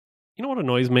You know what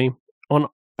annoys me? On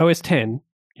OS 10,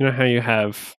 you know how you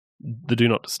have the Do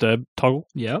Not Disturb toggle?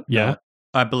 Yeah. Yeah.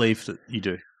 I believe that you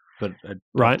do, but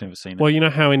Right. I've never seen it. Well, you know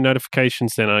how in Notification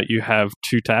Center you have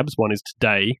two tabs? One is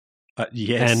Today,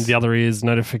 yes. and the other is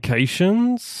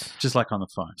Notifications. Just like on the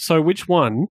phone. So which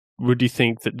one would you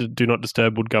think that the Do Not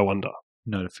Disturb would go under?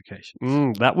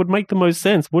 Notifications. That would make the most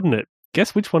sense, wouldn't it?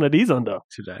 Guess which one it is under?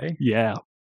 Today? Yeah.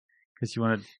 Because you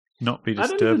want to not be I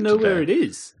disturbed don't even know today. where it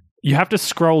is. You have to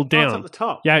scroll Oh, it's down. at the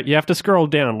top. Yeah, you have to scroll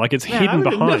down. Like it's Man, hidden I would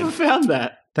have behind. never found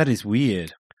that. That is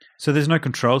weird. So there's no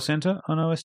control center on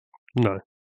OS? No.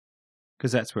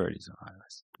 Because that's where it is on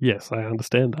iOS. Yes, I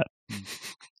understand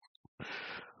that.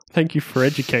 Thank you for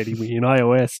educating me in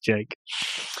iOS, Jake.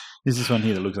 There's this one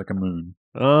here that looks like a moon.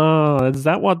 Oh, is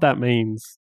that what that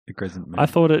means? A crescent moon. I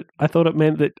thought it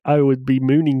meant that I would be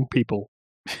mooning people.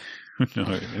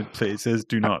 No, it says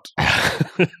do not.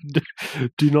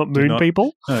 Do not moon not-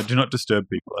 people? No, do not disturb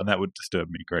people, and that would disturb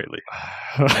me greatly.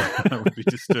 I would be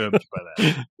disturbed by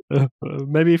that.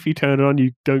 Maybe if you turn it on,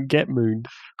 you don't get mooned.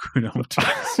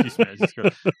 Excuse me, I just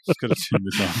got to turn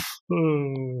this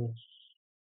on.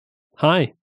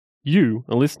 Hi, you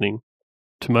are listening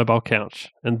to Mobile Couch,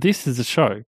 and this is a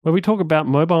show where we talk about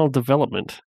mobile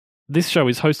development. This show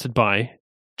is hosted by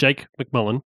Jake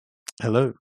McMullen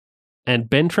Hello. and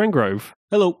Ben Trengrove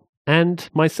Hello. and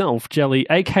myself, Jelly,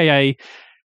 aka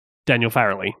Daniel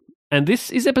Farrelly. And this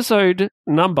is episode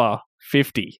number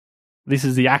 50. This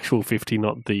is the actual 50,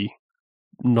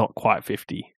 not quite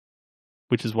 50,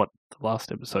 which is what the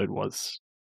last episode was.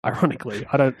 Ironically,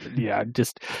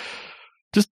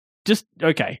 just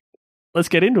okay. Let's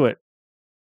get into it.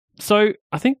 So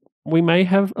I think we may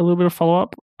have a little bit of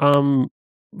follow-up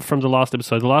from the last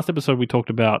episode. The last episode we talked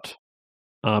about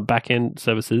back-end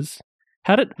services.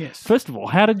 Yes. First of all,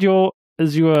 how did your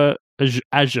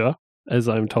Azure, as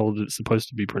I'm told it's supposed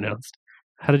to be pronounced,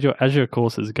 how did your Azure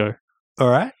courses go? All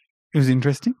right. It was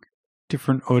interesting.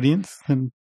 Different audience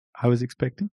than I was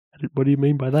expecting. What do you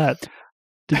mean by that?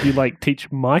 Did you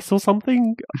teach mice or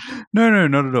something? No,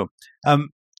 not at all.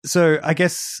 So I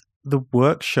guess the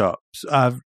workshops,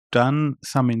 I've done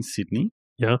some in Sydney.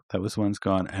 Yeah. That was one's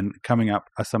gone. And coming up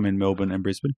are some in Melbourne and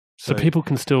Brisbane. So people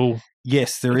can still...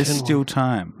 Yes, there is attend still one.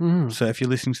 time. Mm. So if you're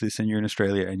listening to this and you're in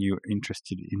Australia and you're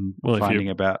interested in Well, if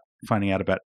finding out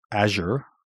about Azure,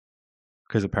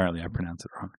 because apparently I pronounce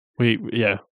it wrong, which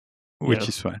which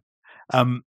is fine.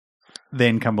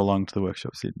 Then come along to the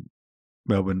workshops in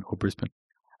Melbourne or Brisbane.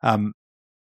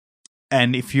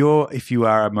 And if you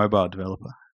are a mobile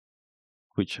developer,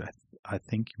 which I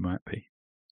think you might be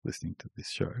listening to this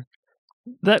show,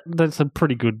 that's a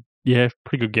pretty good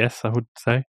guess, I would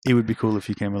say. it would be cool if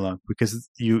you came along because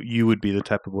you would be the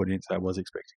type of audience I was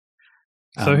expecting.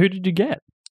 So who did you get?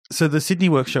 So the Sydney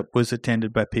workshop was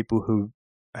attended by people who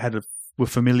were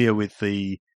familiar with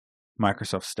the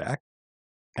Microsoft stack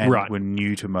and Right. were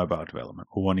new to mobile development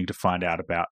or wanting to find out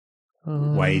about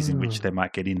ways in which they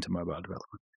might get into mobile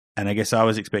development. And I guess I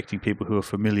was expecting people who are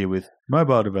familiar with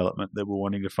mobile development that were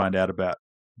wanting to find out about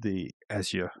the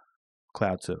Azure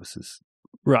cloud services.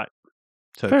 Right.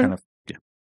 So Fair. kind of, yeah.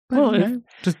 Well, But,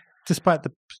 just despite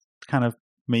the kind of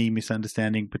me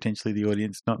misunderstanding potentially the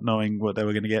audience, not knowing what they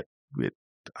were going to get, it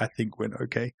I think went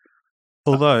okay.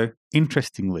 Although,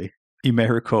 interestingly, you may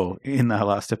recall in the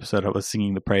last episode I was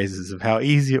singing the praises of how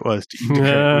easy it was to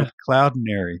integrate with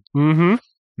Cloudinary. Mm-hmm.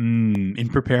 In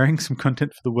preparing some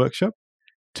content for the workshop,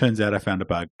 turns out I found a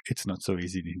bug. It's not so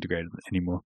easy to integrate it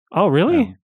anymore. Oh,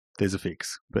 really? There's a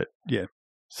fix, but yeah.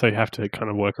 So you have to kind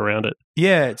of work around it.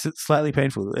 Yeah, it's slightly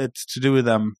painful. It's to do with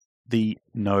the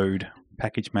Node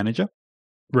package manager,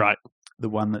 Right. the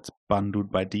one that's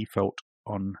bundled by default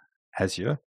on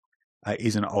Azure,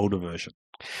 is an older version.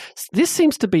 This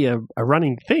seems to be a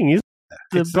running thing, isn't it?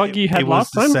 The bug you had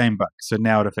last It was time? the same bug, so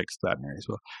now it affects Cloudinary as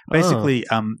well. Basically,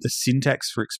 the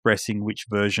syntax for expressing which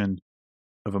version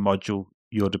of a module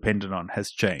you're dependent on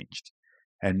has changed,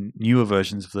 and newer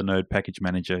versions of the Node package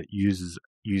manager use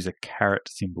a caret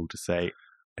symbol to say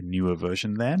a newer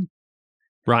version than,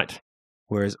 Right.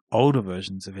 whereas older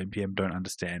versions of NPM don't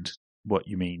understand what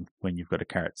you mean when you've got a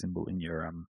caret symbol in your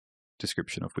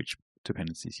description of which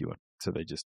dependencies you want, so they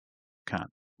just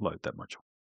can't load that module.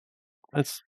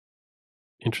 That's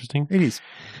interesting. It is.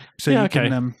 So Yeah, you okay.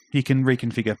 can you can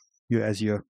reconfigure your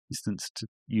Azure instance to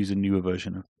use a newer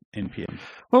version of NPM.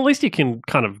 Well, at least you can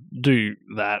kind of do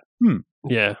that.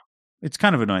 Yeah. It's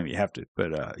kind of annoying that you have to,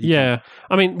 but Yeah.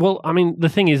 I mean, the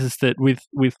thing is that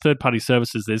with third-party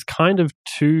services, there's kind of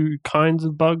two kinds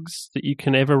of bugs that you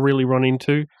can ever really run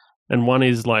into. And one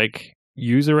is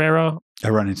user error. I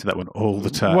run into that one all the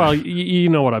time. Well, you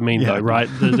know what I mean, Yeah. though, right?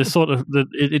 The sort of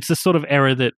it's the sort of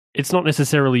error that it's not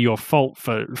necessarily your fault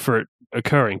for it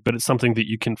occurring, but it's something that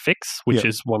you can fix, which Yeah.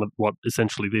 is one of what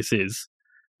essentially this is.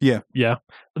 Yeah. Yeah.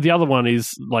 The other one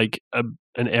is like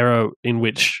an error in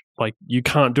which like you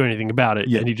can't do anything about it,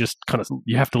 Yeah. and you just kind of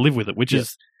you have to live with it, which Yeah.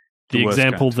 is the The worst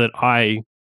example kind. that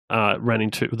I ran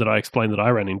into, that I explained that I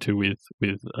ran into with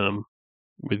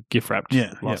GIF wrapped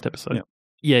Yeah, last yeah, episode. yeah.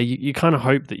 Yeah, you kind of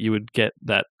hope that you would get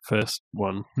that first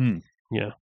one.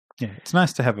 Yeah, it's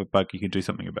nice to have a bug you can do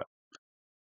something about.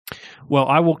 Well,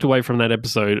 I walked away from that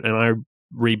episode and I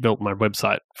rebuilt my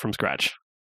website from scratch.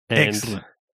 And Excellent.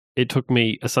 it took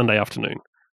me a Sunday afternoon.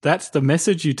 That's the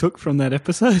message you took from that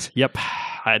episode? Yep. I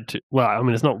had to. Well, I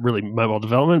mean, it's not really mobile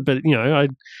development, but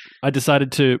I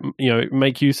decided to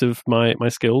make use of my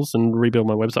skills and rebuild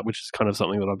my website, which is kind of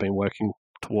something that I've been working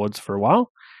towards for a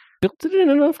while. Built it in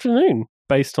an afternoon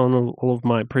based on all of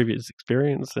my previous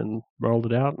experience and rolled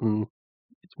it out, and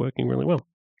it's working really well.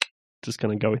 Just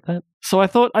going to go with that. So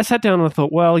I sat down and I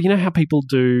thought, well, you know how people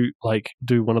do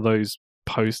one of those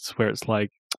posts where it's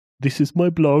like, this is my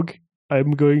blog,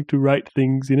 I'm going to write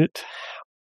things in it.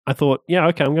 I thought, yeah,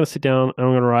 okay, I'm going to sit down and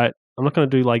I'm going to write. I'm not going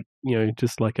to do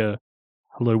just like a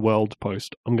hello world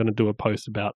post. I'm going to do a post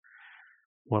about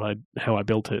how I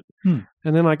built it. And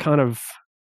then I kind of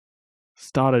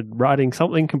started writing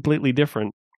something completely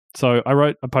different. So I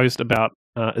wrote a post about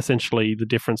essentially the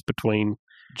difference between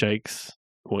Jake's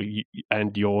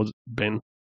and yours, Ben,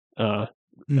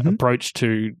 approach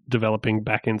to developing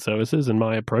back-end services and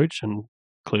my approach, and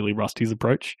clearly Rusty's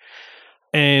approach,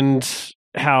 and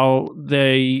how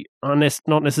they are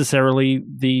not necessarily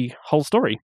the whole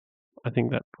story. I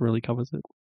think that really covers it.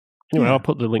 Anyway, Yeah. I'll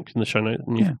put the link in the show notes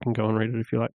and you can go and read it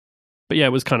if you like. But yeah,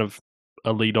 it was kind of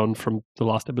a lead on from the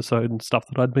last episode and stuff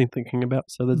that I'd been thinking about.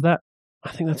 So there's that.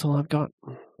 I think that's all I've got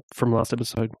from last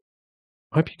episode.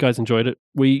 I hope you guys enjoyed it.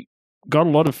 We got a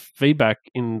lot of feedback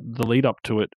in the lead up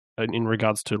to it in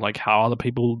regards to like how other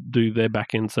people do their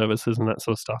back end services and that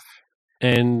sort of stuff.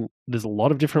 And there's a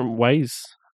lot of different ways.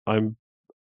 I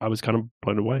was kind of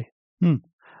blown away.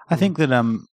 I think that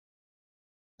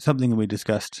something that we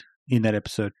discussed in that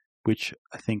episode, which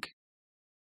I think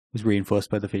was reinforced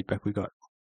by the feedback we got.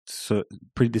 So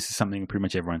this is something pretty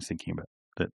much everyone's thinking about,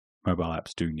 that mobile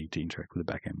apps do need to interact with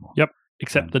the back end more. Yep.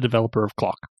 Except the developer of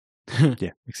Clock.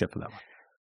 Yeah, except for that one.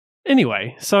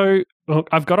 Anyway, so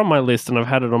I've got on my list, and I've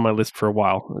had it on my list for a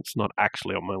while. It's not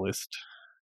actually on my list,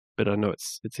 but I know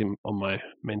it's on my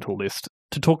mental list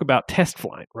to talk about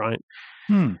TestFlight, right?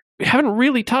 We haven't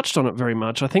really touched on it very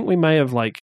much. I think we may have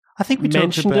I think we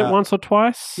mentioned talked about it once or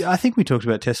twice. Yeah, I think we talked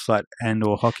about TestFlight and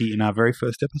or hockey in our very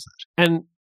first episode. And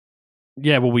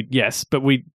yeah, well,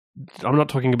 I'm not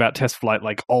talking about TestFlight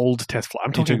like old TestFlight.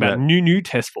 I'm talking about new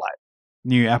TestFlight.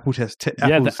 New Apple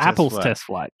Apple's Apple's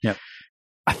TestFlight. Yep.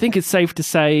 I think it's safe to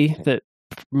say that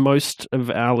most of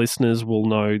our listeners will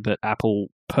know that Apple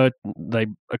they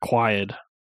acquired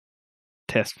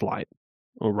TestFlight,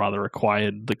 or rather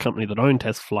acquired the company that owned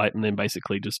TestFlight, and then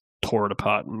basically just tore it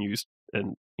apart and used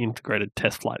and integrated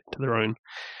TestFlight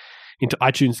into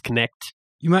iTunes Connect.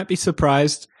 You might be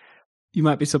surprised. You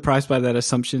might be surprised by that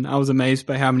assumption. I was amazed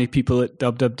by how many people at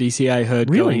WWDC I heard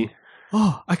Really? going,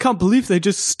 "Oh, I can't believe they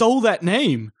just stole that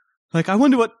name. Like, I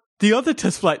wonder what the other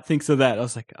TestFlight thinks of that." I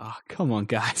was like, "Oh, come on,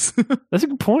 guys." That's a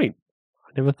good point.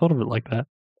 I never thought of it like that.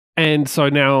 And so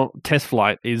now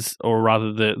TestFlight is, or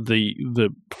rather the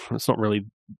it's not really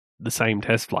the same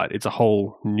TestFlight. It's a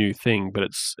whole new thing, but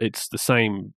it's the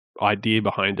same idea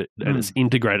behind it, and it's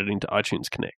integrated into iTunes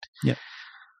Connect. Yep.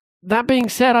 That being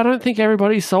said, I don't think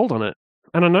everybody's sold on it.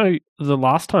 And I know the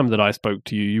last time that I spoke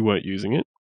to you, you weren't using it.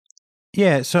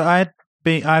 Yeah, so I've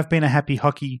been a happy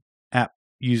hockey app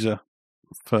user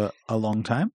for a long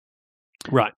time.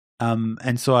 Right.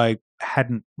 And so I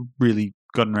hadn't really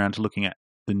gotten around to looking at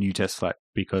the new TestFlight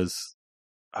because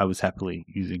I was happily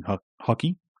using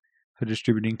hockey for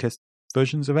distributing test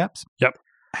versions of apps. Yep.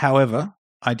 However,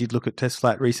 I did look at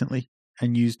TestFlight recently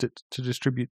and used it to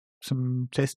distribute some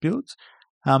test builds,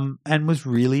 and was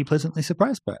really pleasantly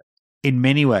surprised by it. In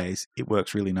many ways, it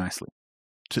works really nicely.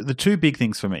 So the two big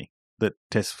things for me that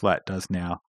TestFlight does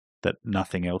now that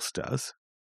nothing else does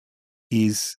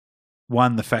is,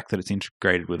 one, the fact that it's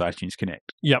integrated with iTunes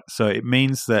Connect. Yep. So it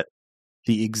means that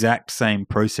the exact same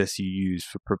process you use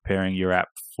for preparing your app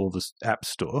for the App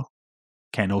Store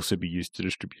can also be used to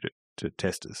distribute it to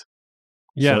testers.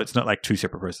 Yeah. So it's not like two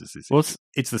separate processes. Well,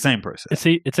 it's the same process.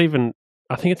 It's even,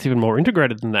 I think it's even more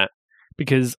integrated than that,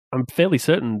 because I'm fairly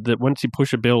certain that once you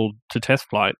push a build to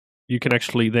TestFlight, you can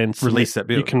actually then Release that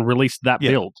build. You can release that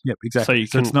build. Yep, exactly.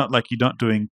 So It's not like you're not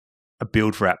doing a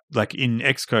build for app. Like in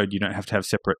Xcode, you don't have to have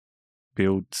separate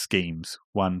build schemes,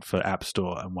 one for App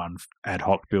Store and one ad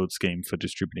hoc build scheme for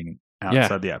distributing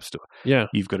outside the App Store. Yeah.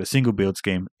 You've got a single build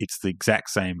scheme. It's the exact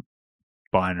same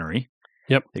binary.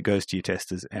 Yep. That goes to your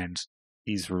testers and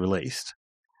is released.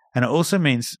 And it also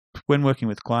means when working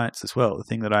with clients as well, the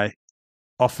thing that I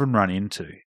often run into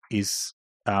is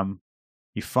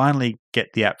you finally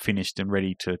get the app finished and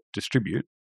ready to distribute,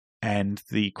 and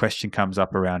the question comes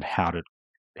up around how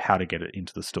to get it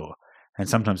into the store. And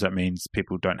sometimes that means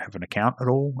people don't have an account at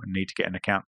all and need to get an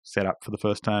account set up for the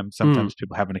first time. Sometimes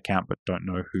people have an account but don't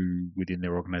know who within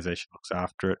their organization looks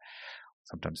after it.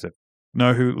 Sometimes they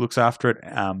know who looks after it,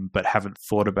 but haven't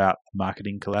thought about the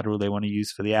marketing collateral they want to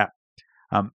use for the app.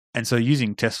 And so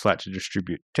using TestFlight to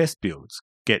distribute test builds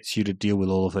gets you to deal with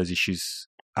all of those issues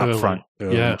up front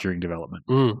early during development,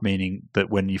 meaning that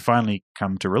when you finally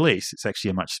come to release, it's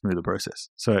actually a much smoother process.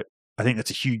 So I think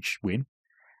that's a huge win.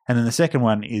 And then the second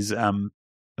one is you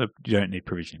don't need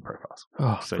provisioning profiles.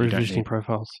 So provisioning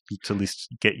profiles. To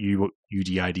get you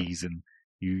UDIDs and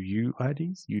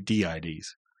UDIDs,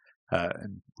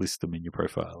 and list them in your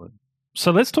profile.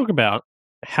 So let's talk about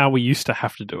how we used to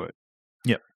have to do it.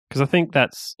 Yep. Because I think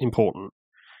that's important.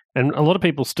 And a lot of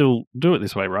people still do it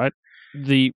this way, right?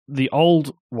 The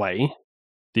old way,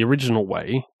 the original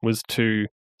way, was to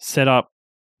set up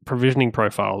provisioning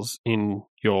profiles in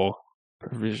your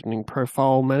provisioning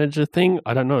profile manager thing.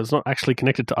 I don't know. It's not actually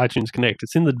connected to iTunes Connect.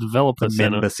 It's in the developer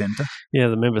center. Member center. Yeah,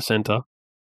 the member center,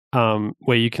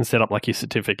 where you can set up like your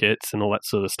certificates and all that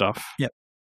sort of stuff. Yep.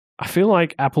 I feel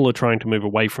like Apple are trying to move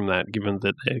away from that, given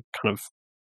that they're kind of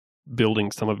building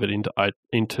some of it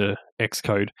into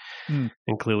Xcode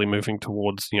and clearly moving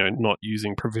towards not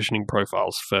using provisioning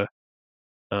profiles for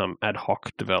ad hoc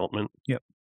development. Yep.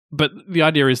 But the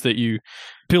idea is that you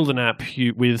build an app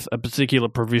with a particular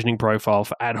provisioning profile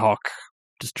for ad hoc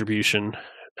distribution,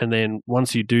 and then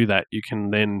once you do that, you can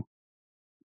then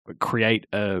create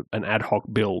an ad hoc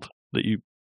build that you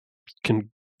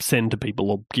can send to people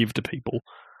or give to people.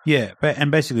 Yeah,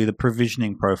 and basically the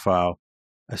provisioning profile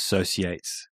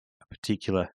associates a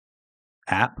particular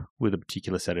app with a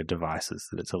particular set of devices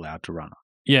that it's allowed to run on.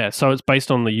 Yeah, so it's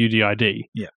based on the UDID.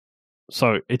 Yeah.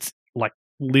 So it's like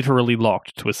literally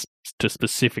locked to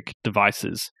specific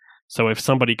devices. So if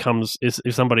somebody buys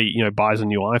a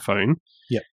new iPhone,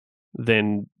 yeah,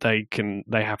 then they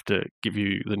have to give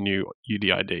you the new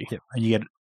UDID. Yeah, and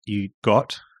you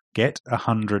get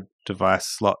 100 device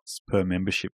slots per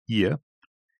membership year.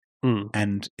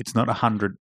 And it's not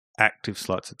 100 active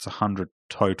slots, it's 100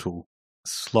 total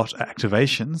slot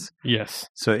activations. Yes.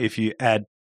 So if you add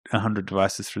 100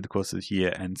 devices through the course of this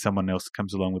year and someone else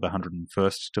comes along with a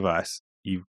 101st device,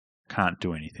 you can't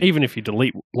do anything. Even if you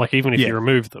delete, even if you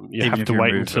remove them, you have to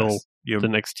wait until the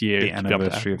next year. The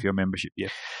anniversary of your membership, yeah.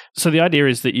 So the idea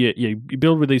is that you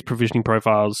build with these provisioning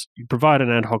profiles, you provide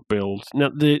an ad hoc build. Now,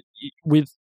 with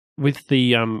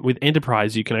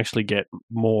Enterprise, you can actually get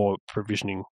more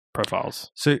provisioning profiles.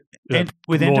 So with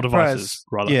more Enterprise, devices,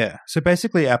 rather. Yeah. So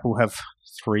basically, Apple have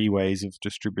 3 ways of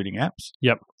distributing apps.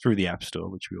 Yep. Through the App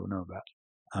Store, which we all know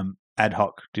about. Ad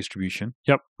hoc distribution.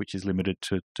 Yep. Which is limited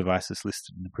to devices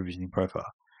listed in the provisioning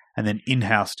profile. And then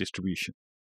in-house distribution.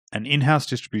 And in-house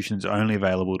distribution is only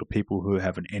available to people who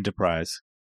have an Enterprise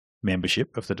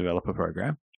membership of the developer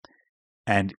program.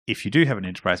 And if you do have an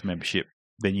Enterprise membership,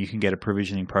 then you can get a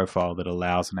provisioning profile that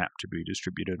allows an app to be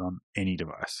distributed on any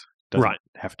device. Doesn't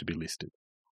have to be listed.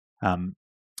 And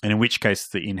in which case,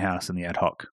 the in-house and the ad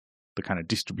hoc, the kind of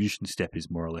distribution step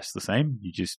is more or less the same.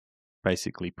 You just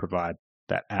basically provide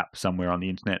that app somewhere on the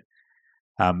internet,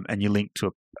 and you link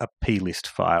to a plist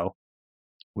file,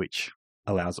 which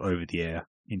allows over-the-air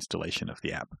installation of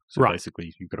the app. So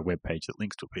basically, you've got a web page that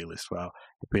links to a plist file.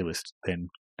 The plist then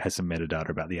has some metadata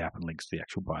about the app and links to the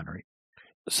actual binary.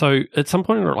 So at some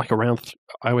point, around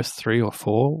iOS 3 or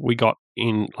 4, we got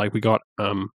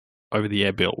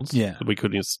over-the-air builds. Yeah, that we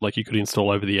could you could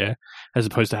install over the air, as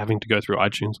opposed to having to go through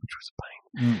iTunes, which was a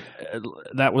pain.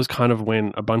 That was kind of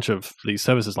when a bunch of these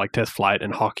services like TestFlight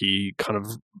and Hockey kind of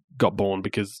got born,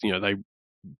 because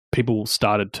people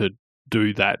started to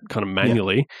do that kind of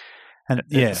manually, and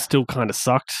it still kind of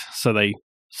sucked. So the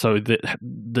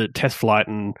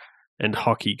TestFlight and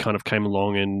Hockey kind of came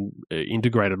along and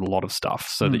integrated a lot of stuff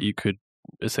so that you could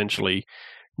essentially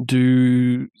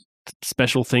do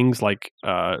special things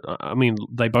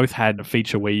they both had a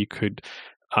feature where you could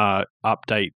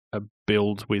update a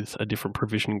build with a different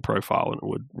provisioning profile and it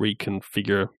would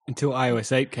reconfigure. Until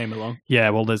iOS 8 came along. Yeah,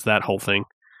 well, there's that whole thing.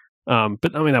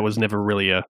 But that was never really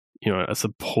a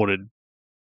supported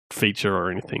feature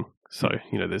or anything. So,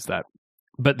 there's that.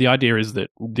 But the idea was that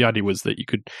you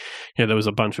could, there was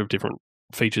a bunch of different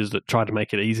features that tried to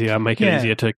make it easier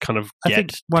to kind of I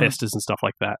think get one- testers and stuff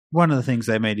like that. One of the things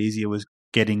they made easier was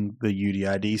getting the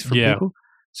UDIDs from Yeah. people.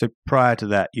 So prior to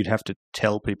that, you'd have to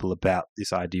tell people about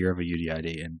this idea of a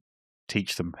UDID and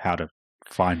teach them how to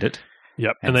find it.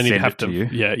 Yep, And and then you'd send have it to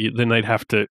to, you. then they'd have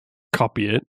to copy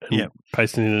it and Yep.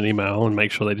 paste it in an email and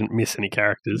make sure they didn't miss any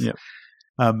characters. Yep.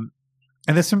 And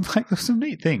there's some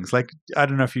neat things. Like, I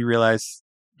don't know if you realize,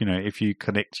 if you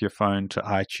connect your phone to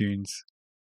iTunes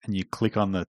and you click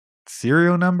on the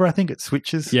serial number, I think it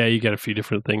switches. Yeah, you get a few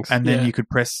different things. And then Yeah. you could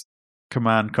press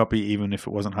Command Copy even if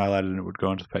it wasn't highlighted and it would go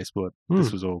onto the pasteboard.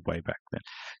 This was all way back then.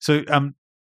 So,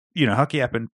 Hockey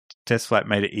App and TestFlight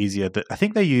made it easier. I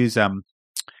think they use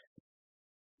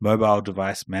mobile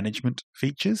device management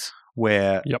features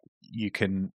where Yep. you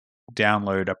can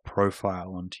download a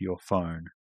profile onto your phone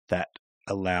that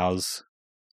allows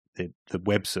the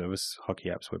web service, Hockey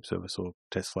App's web service or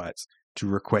TestFlight's, to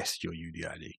request your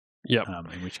UDID. Yep.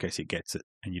 In which case it gets it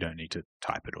and you don't need to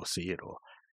type it or see it or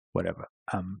whatever.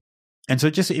 And so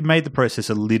it made the process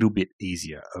a little bit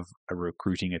easier of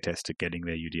recruiting a tester, getting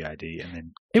their UDID, and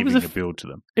then It was giving a a build to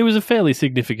them. It was a fairly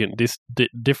significant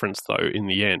difference, though, in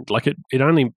the end. Like, it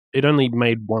only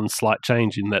made one slight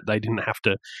change in that they didn't have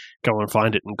to go and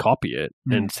find it and copy it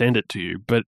and send it to you.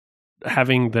 But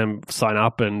having them sign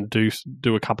up and do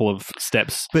a couple of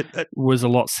steps But was a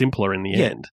lot simpler in the Yeah.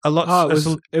 end. a lot.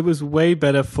 It was way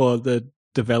better for the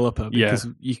developer because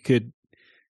you could.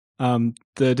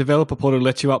 The developer portal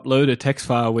lets you upload a text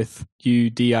file with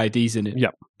UDIDs in it.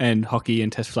 Yep. And Hockey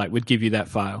and TestFlight would give you that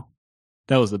file.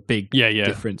 That was a big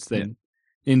difference than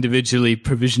individually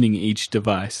provisioning each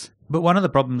device. But one of the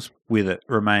problems with it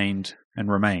remains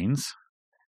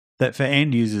that for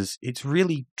end users, it's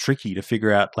really tricky to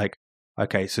figure out, like,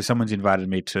 okay, so someone's invited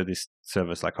me to this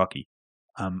service like Hockey.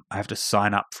 I have to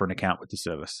sign up for an account with the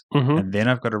service. Mm-hmm. And then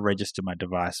I've got to register my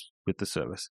device with the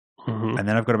service. Mm-hmm. And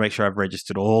then I've got to make sure I've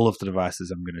registered all of the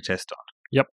devices I'm going to test on.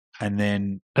 Yep. And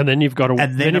then you've got to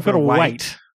And then you've got to I've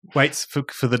wait. waits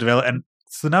for the developer. And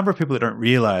it's the number of people that don't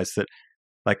realize that,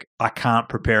 like, I can't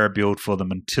prepare a build for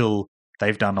them until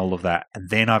they've done all of that. And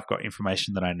then I've got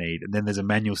information that I need. And then there's a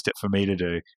manual step for me to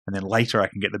do. And then later I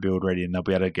can get the build ready and they'll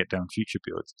be able to get down future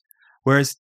builds.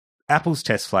 Whereas Apple's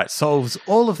TestFlight solves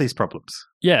all of these problems.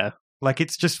 Yeah, Like,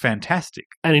 it's just fantastic.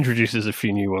 and introduces a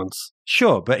few new ones.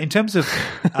 Sure. But in terms of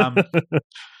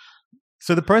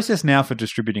so the process now for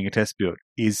distributing a test build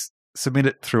is submit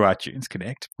it through iTunes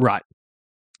Connect, Right.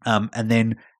 and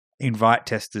then invite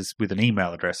testers with an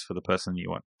email address for the person you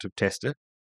want to test it.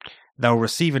 They'll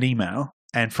receive an email,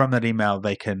 and from that email,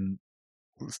 they can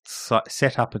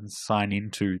set up and sign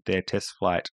into their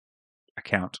TestFlight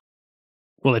account.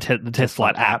 Well, the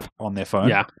TestFlight app. on their phone,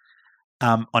 Yeah.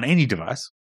 on any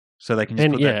device, so they can just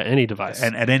put that. Any device.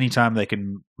 And at any time, they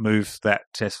can move that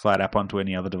TestFlight app onto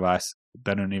any other device.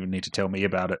 They don't even need to tell me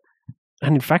about it.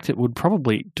 And in fact, it would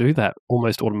probably do that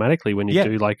almost automatically when you Yeah.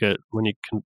 do when you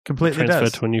can Completely transfer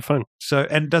does. to a new phone. So,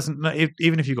 and doesn't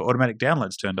even if you've got automatic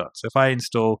downloads turned on. So if I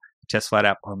install the TestFlight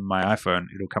app on my iPhone,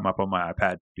 it'll come up on my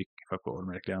iPad if I've got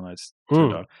automatic downloads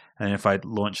turned on. And if I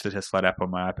launch the TestFlight app on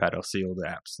my iPad, I'll see all the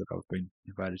apps that I've been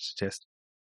invited to test.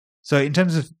 So in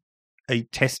terms of a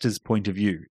tester's point of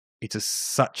view, it's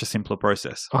such a simpler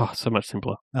process. Oh, so much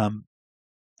simpler.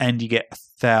 And you get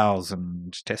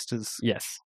 1,000 testers,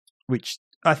 Yes. which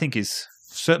I think is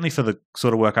certainly for the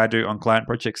sort of work I do on client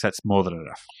projects, that's more than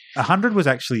enough. 100 was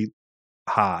actually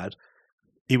hard.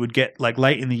 It would get, like,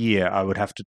 late in the year, I would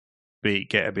have to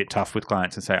get a bit tough with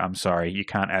clients and say, I'm sorry, you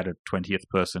can't add a 20th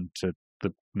person to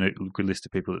the good list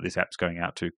of people that this app's going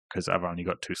out to because I've only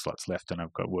got 2 slots left and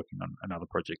I've got working on another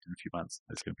project in a few months.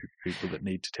 There's going to be people that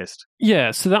need to test. Yeah,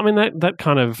 so that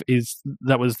kind of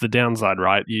that was the downside,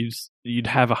 right? You'd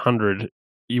have 100,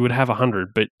 you would have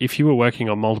 100, but if you were working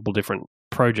on multiple different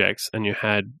projects and you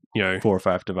had, 4 or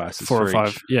 5 devices. 4 or for 5,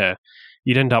 each. yeah,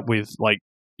 you'd end up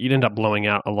blowing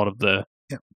out a lot of the,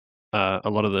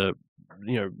 the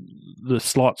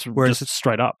slots. Whereas just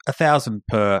straight up. 1,000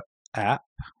 per app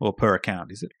or per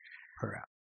account, is it? Per app.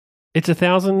 It's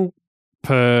 1,000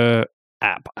 per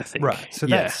app, I think. Right. So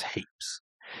Yeah. that's heaps.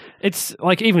 It's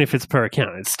like, even if it's per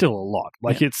account, it's still a lot.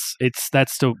 Like,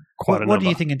 that's still quite a number. What do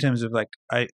you think in terms of, like,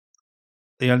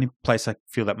 the only place I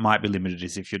feel that might be limited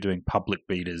is if you're doing public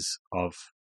betas of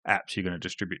apps you're going to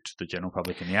distribute to the general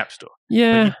public in the App Store.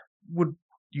 Yeah. Would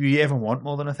you ever want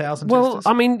more than 1,000 Well, testers?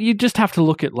 I mean, you just have to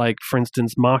look at, like, for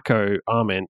instance, Marco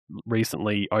Arment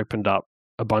recently opened up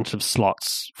a bunch of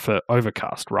slots for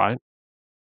Overcast, right?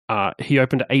 He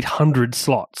opened 800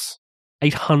 slots.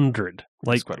 800. That's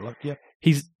Like, quite a lot, yeah.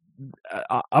 he's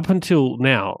up until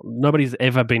now, nobody's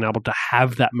ever been able to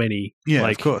have that many. Yeah,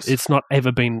 like, of course. It's not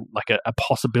ever been like a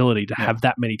possibility to have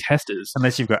that many testers.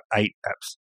 Unless you've got 8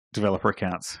 apps developer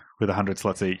accounts with 100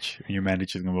 slots each, and you're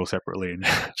managing them all separately and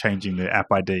changing the app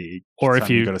ID. Or if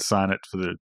you've got to sign it for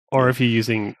the. Or if you're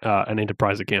using an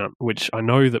enterprise account, which I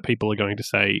know that people are going to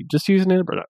say, just use an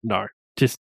enterprise. No,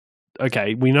 just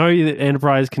okay. We know that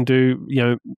enterprise can do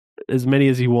as many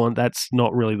as you want. That's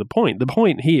not really the point. The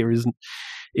point here is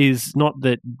not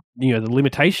that the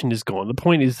limitation is gone. The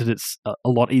point is that it's a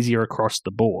lot easier across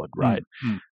the board, right?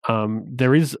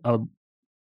 There is a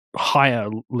higher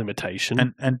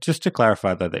limitation, and just to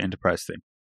clarify though, the enterprise thing.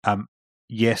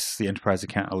 Yes, the enterprise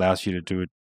account allows you to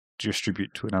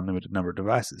distribute to an unlimited number of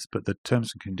devices, but the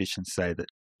terms and conditions say that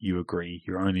you agree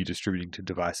you're only distributing to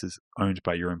devices owned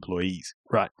by your employees.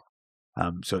 Right.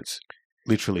 So it's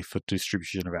literally for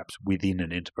distribution of apps within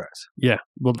an enterprise. Yeah.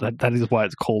 Well, that is why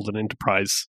it's called an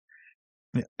enterprise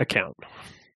account.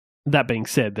 That being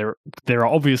said, there are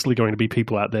obviously going to be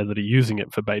people out there that are using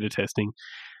it for beta testing.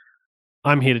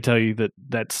 I'm here to tell you that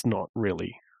that's not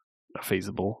really a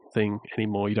feasible thing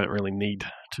anymore. You don't really need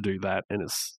to do that, and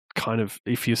it's kind of,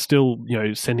 if you're still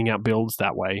sending out builds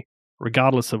that way,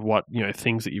 regardless of what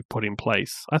things that you've put in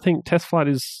place, I think TestFlight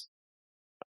is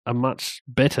a much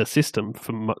better system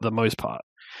for the most part.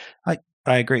 I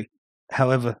agree.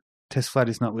 However, TestFlight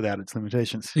is not without its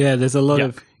limitations. Yeah, there's a lot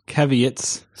of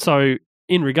caveats. So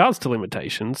in regards to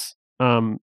limitations,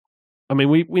 I mean,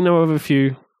 we know of a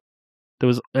few.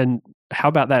 And how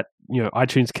about that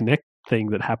iTunes Connect thing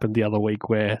that happened the other week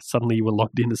where suddenly you were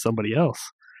logged into somebody else?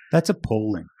 That's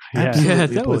appalling. Yeah,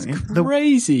 that was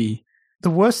crazy. The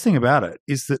worst thing about it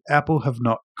is that Apple have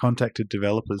not contacted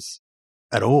developers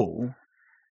at all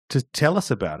to tell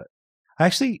us about it.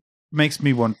 Actually makes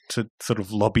me want to sort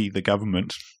of lobby the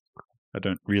government. I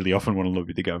don't really often want to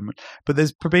lobby the government, but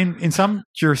there's been, in some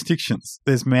jurisdictions,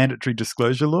 there's mandatory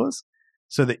disclosure laws,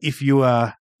 so that if you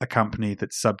are a company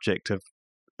that's subject of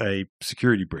a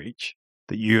security breach,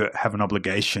 that you have an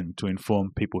obligation to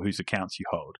inform people whose accounts you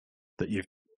hold that you've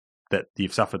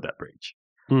suffered that breach.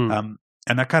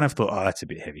 And I kind of thought, that's a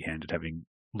bit heavy-handed, having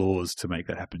laws to make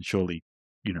that happen. Surely,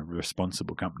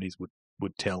 responsible companies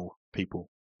would tell people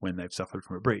when they've suffered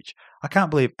from a breach. I can't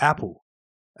believe Apple,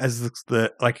 as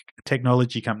the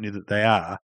technology company that they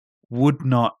are, would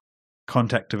not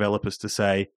contact developers to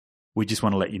say, we just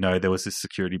want to let you know there was this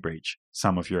security breach.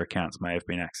 Some of your accounts may have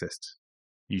been accessed.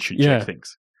 You should check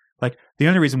things. The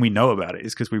only reason we know about it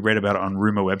is because we read about it on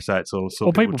rumor websites or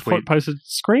people posted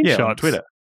screenshots on Twitter.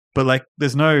 But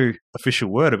there's no official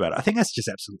word about it. I think that's just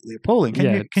absolutely appalling.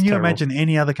 Can you imagine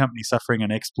any other company suffering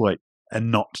an exploit and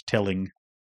not telling,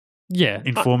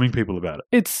 informing people about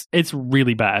it? It's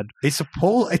really bad. It's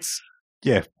appalling.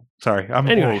 Sorry, I'm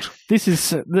appalled. This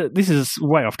is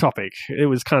way off topic. It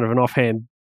was kind of an offhand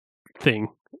thing.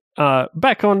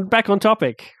 Back on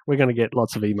topic. We're going to get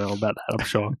lots of email about that, I'm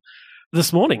sure.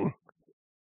 This morning,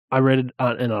 I read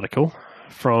an article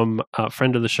from a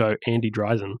friend of the show, Andy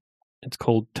Dreisen. It's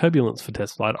called Turbulence for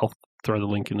TestFlight. I'll throw the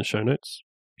link in the show notes.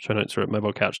 Show notes are at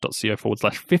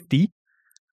mobilecouch.co/50.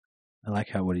 I like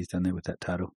what he's done there with that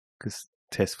title, because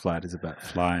TestFlight is about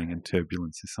flying and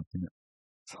turbulence is something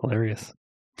that's hilarious.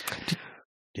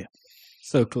 Yeah.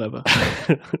 So clever.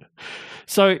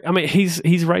 So, I mean,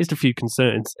 he's raised a few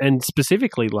concerns, and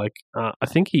specifically, I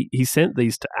think he sent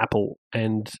these to Apple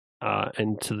and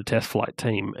to the TestFlight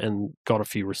team and got a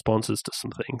few responses to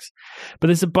some things. But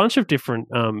there's a bunch of different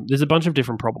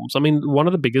problems. I mean, one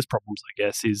of the biggest problems, I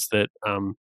guess, is that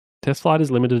TestFlight is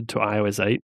limited to iOS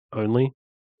 8 only,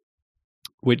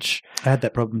 which I had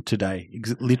that problem today.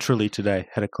 Literally today,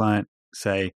 had a client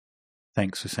say,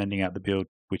 "Thanks for sending out the build,"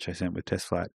 which I sent with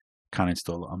TestFlight. Can't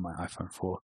install it on my iPhone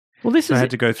 4. Well, I had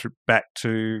to go back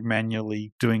to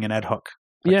manually doing an ad hoc,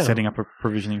 setting up a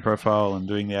provisioning profile and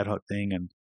doing the ad hoc thing,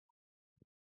 and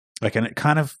and it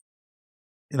kind of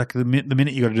the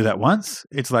minute you got to do that once,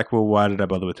 it's like, well, why did I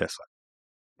bother with TestFlight?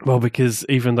 Well, because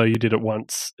even though you did it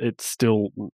once, it's still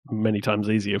many times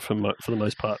easier for the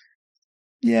most part.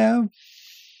 Yeah.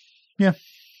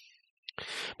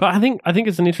 But I think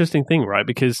it's an interesting thing, right?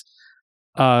 Because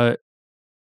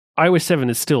iOS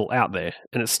 7 is still out there,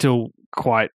 and it's still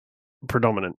quite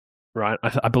predominant, right?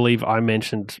 I believe I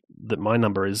mentioned that my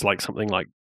number is something like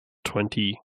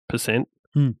 20%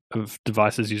 of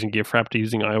devices using GearFrap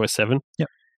using iOS 7. Yep.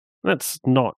 That's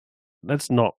not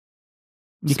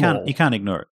you small. can't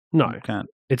ignore it. No. You can't.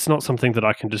 It's not something that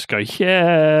I can just go,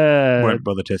 yeah. Won't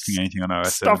bother testing anything on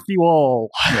iOS 7. Stuff you all.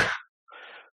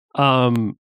 Yeah.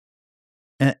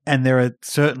 And there are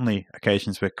certainly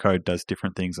occasions where code does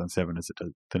different things on 7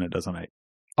 than it does on 8.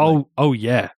 Oh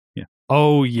yeah. Yeah.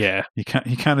 Oh, yeah. You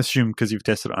can't assume because you've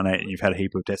tested it on 8 and you've had a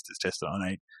heap of testers test it on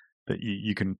 8 that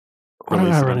you can What did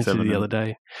release I it run on into 7. the other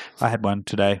day? I had one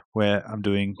today where I'm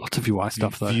doing Lots of UI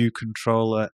stuff, though. view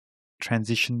controller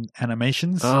transition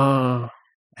animations.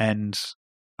 And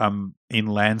I'm in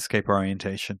landscape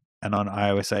orientation. And on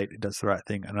iOS 8, it does the right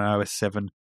thing. And on iOS 7,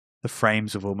 the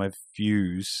frames of all my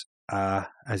views are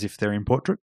as if they're in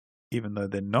portrait, even though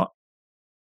they're not.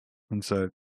 And so,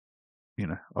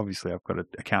 obviously I've got to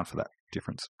account for that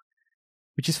difference,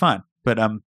 which is fine. But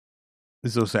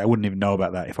there's also, I wouldn't even know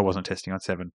about that if I wasn't testing on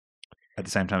 7 at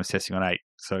the same time as testing on 8.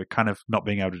 So kind of not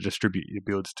being able to distribute your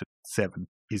builds to 7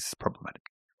 is problematic.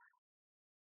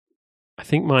 I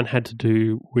think mine had to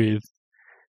do with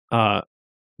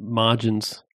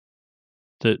margins,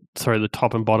 the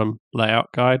top and bottom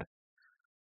layout guide,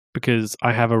 because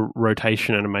I have a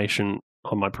rotation animation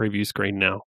on my preview screen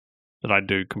now that I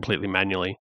do completely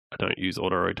manually. I don't use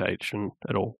auto rotation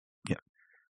at all. Yeah,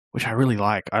 which I really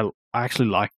like. I actually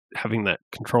like having that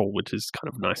control, which is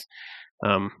kind of nice.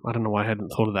 I don't know why I hadn't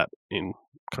thought of that in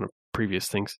kind of previous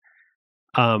things.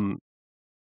 And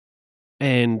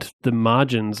the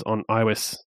margins on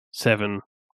iOS 7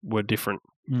 were different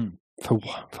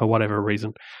for whatever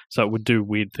reason. So it would do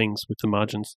weird things with the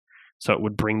margins. So it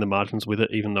would bring the margins with it,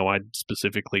 even though I'd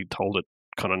specifically told it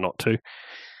kind of not to.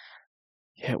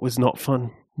 Yeah, it was not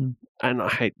fun, and I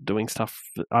hate doing stuff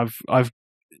that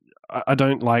I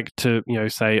don't like to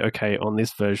say, okay, on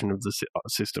this version of the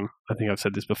system. I think I've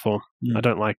said this before. I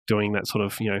don't like doing that sort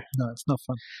of No, it's not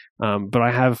fun. But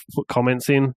I have put comments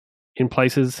in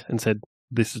places and said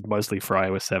this is mostly for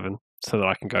iOS 7, so that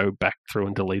I can go back through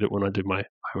and delete it when I do my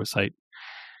iOS 8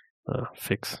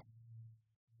 fix.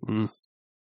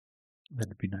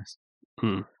 That'd be nice.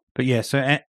 But yeah,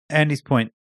 so Andy's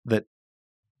point that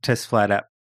Test Flat App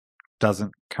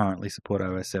doesn't currently support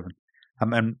iOS 7.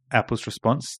 And Apple's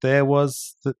response there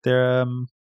was that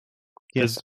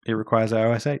yes, it requires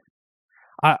iOS 8.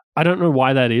 I don't know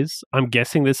why that is. I'm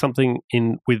guessing there's something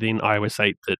within iOS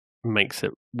 8 that makes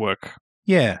it work.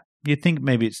 Yeah, you'd think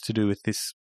maybe it's to do with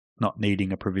this not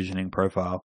needing a provisioning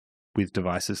profile with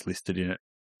devices listed in it,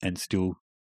 and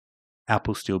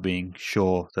Apple still being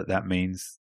sure that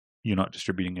means you're not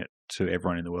distributing it to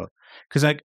everyone in the world. Because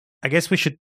I guess we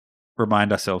should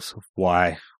remind ourselves of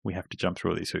why we have to jump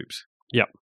through all these hoops. Yep.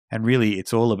 And really,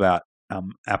 it's all about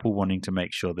Apple wanting to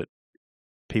make sure that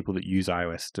people that use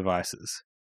iOS devices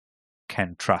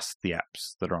can trust the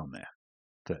apps that are on there.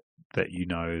 That that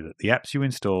the apps you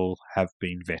install have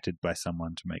been vetted by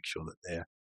someone to make sure that they're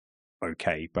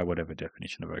okay by whatever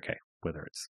definition of okay. Whether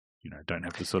it's, don't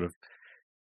have the sort of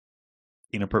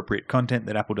inappropriate content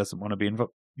that Apple doesn't want to be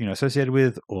associated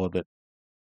with, or that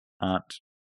aren't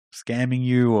scamming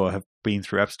you or have been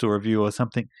through App Store review or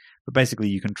something. But basically,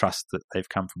 you can trust that they've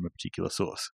come from a particular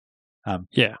source.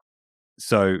 Yeah.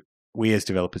 So we as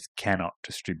developers cannot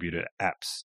distribute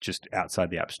apps just outside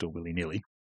the App Store willy-nilly.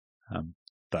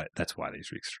 But that's why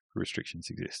these restrictions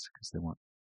exist, because they want,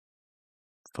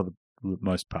 for the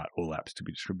most part, all apps to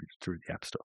be distributed through the App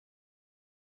Store.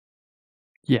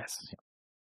 Yes.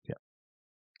 Yeah.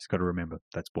 Just got to remember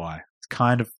that's why.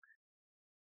 I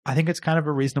think it's kind of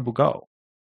a reasonable goal.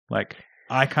 Like,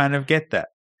 I kind of get that.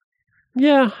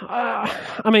 Yeah,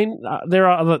 I mean, there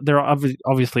are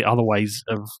obviously other ways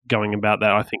of going about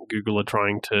that. I think Google are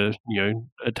trying to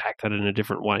attack that in a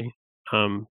different way.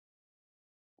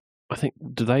 I think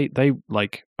they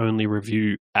like only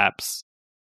review apps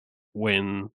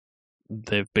when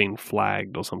they've been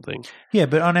flagged or something. Yeah,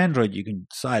 but on Android you can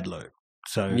sideload,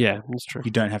 so yeah, that's true.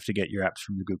 You don't have to get your apps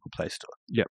from the Google Play Store.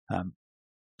 Yep.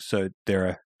 So there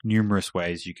are numerous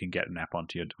ways you can get an app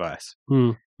onto your device.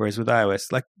 Whereas with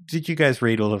iOS, like, did you guys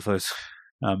read all of those?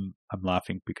 I'm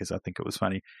laughing because I think it was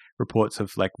funny. Reports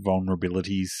of like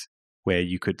vulnerabilities where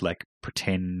you could like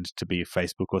pretend to be a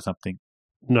Facebook or something.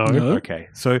 No. Okay.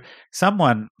 So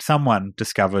someone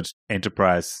discovered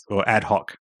enterprise or ad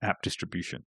hoc app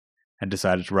distribution and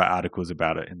decided to write articles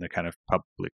about it in the kind of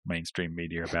public mainstream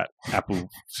media about Apple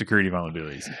security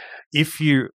vulnerabilities. If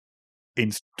you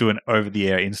do an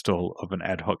over-the-air install of an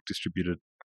ad hoc distributed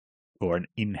or an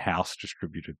in-house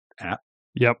distributed app.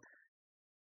 Yep.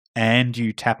 And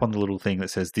you tap on the little thing that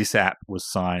says this app was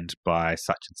signed by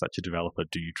such and such a developer.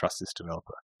 Do you trust this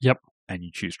developer? Yep. And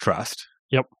you choose trust.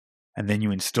 Yep. And then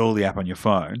you install the app on your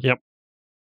phone. Yep.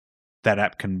 That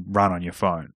app can run on your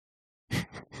phone.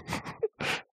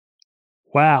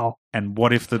 Wow. And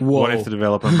what if the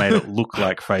developer made it look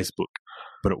like Facebook,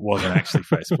 but it wasn't actually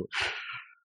Facebook?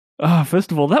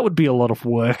 First of all, that would be a lot of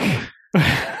work.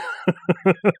 I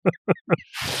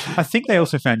think they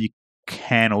also found you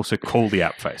can also call the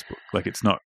app Facebook. Like, it's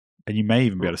not, and you may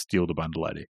even be able to steal the bundle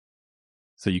ID.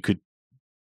 So you could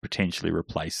potentially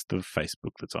replace the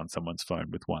Facebook that's on someone's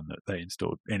phone with one that they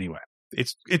installed anyway.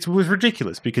 It was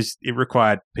ridiculous because it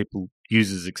required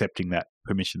users accepting that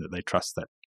permission that they trust that.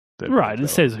 Right, it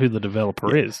says who the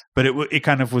developer is. But it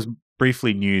kind of was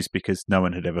briefly news because no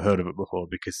one had ever heard of it before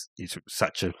because it's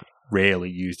such a rarely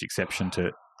used exception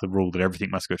to the rule that everything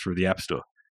must go through the App Store,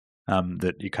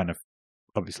 that you kind of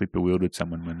obviously bewildered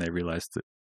someone when they realized that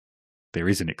there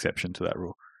is an exception to that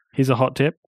rule. Here's a hot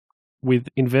tip. With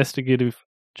investigative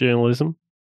journalism,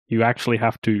 you actually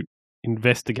have to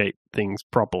investigate things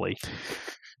properly.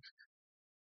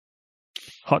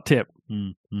 Hot tip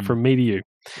from me to you.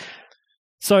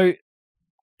 So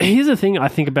here's the thing I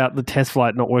think about the test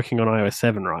flight not working on iOS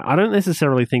 7, right? I don't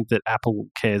necessarily think that Apple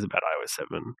cares about iOS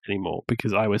 7 anymore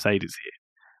because iOS 8 is here.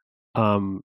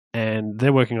 And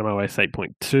they're working on iOS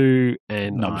 8.2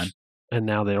 and 9. And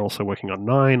now they're also working on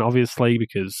 9, obviously,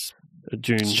 because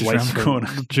June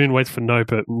waits for no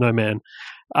man.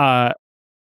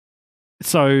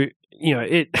 So,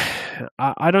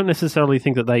 I don't necessarily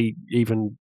think that they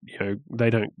even, they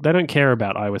don't care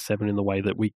about iOS 7 in the way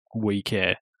that we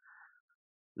care.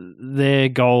 Their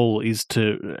goal is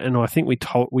to, and I think we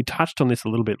touched on this a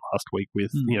little bit last week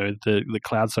with the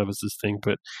cloud services thing,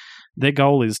 but their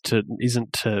goal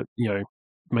isn't to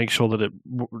make sure that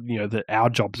that our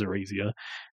jobs are easier.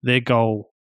 Their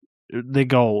goal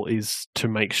is to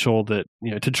make sure that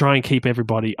to try and keep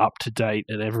everybody up to date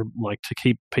and to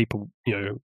keep people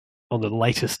on the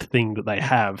latest thing that they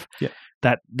have. Yeah.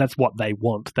 That's what they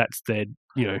want. That's their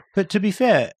But to be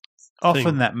fair,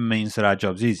 often that means that our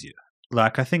job's easier.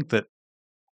 Like I think that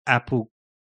Apple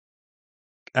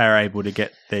are able to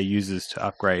get their users to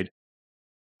upgrade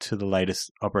to the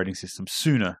latest operating system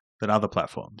sooner than other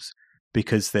platforms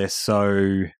because they're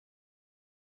so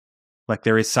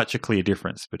there is such a clear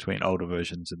difference between older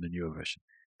versions and the newer version.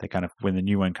 They kind of, when the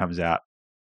new one comes out,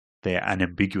 they're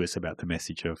unambiguous about the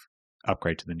message of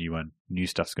upgrade to the new one. New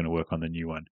stuff's going to work on the new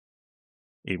one.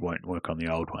 It won't work on the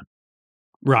old one.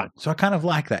 Right. So I kind of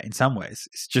like that in some ways.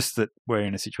 It's just that we're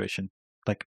in a situation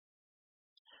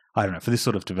I don't know, for this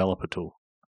sort of developer tool,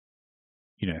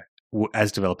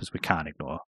 as developers, we can't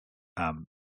ignore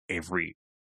every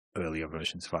earlier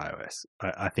versions of iOS.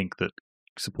 I think that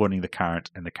supporting the current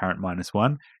and the current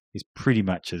 -1 is pretty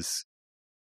much as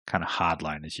kind of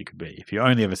hardline as you could be. If you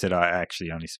only ever said, I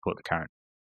actually only support the current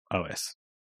OS,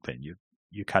 then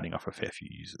you're cutting off a fair few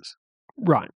users.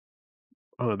 Right.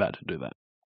 I'm about to do that.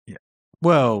 Yeah.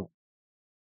 Well,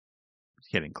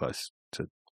 getting close to...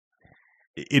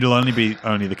 It'll only be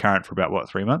the current for about,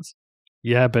 3 months?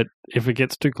 Yeah, but if it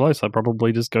gets too close, I'll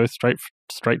probably just go straight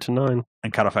to 9.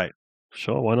 And cut off 8?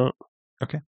 Sure, why not?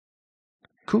 Okay.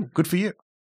 Cool. Good for you.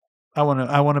 I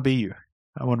want to be you.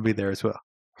 I want to be there as well.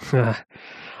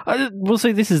 Well,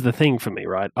 see, this is the thing for me,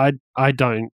 right? I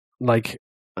don't,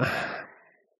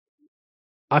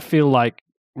 I feel like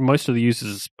most of the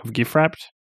users of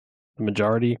GIF-wrapped, the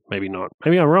majority, maybe not,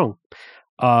 maybe I'm wrong,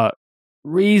 are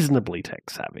reasonably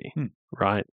tech-savvy,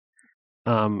 right?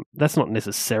 That's not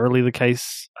necessarily the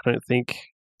case, I don't think.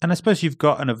 And I suppose you've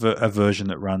got a version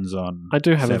that runs on. I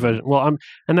do have 7. a version. Well,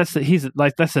 and that's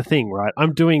that's the thing, right?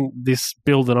 I'm doing this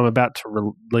build that I'm about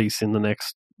to release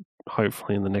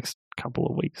hopefully in the next couple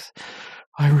of weeks.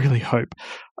 I really hope.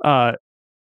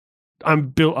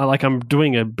 I'm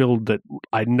doing a build that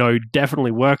I know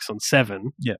definitely works on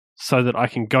 7. Yeah. So that I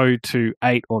can go to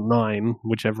 8 or 9,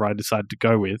 whichever I decide to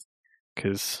go with,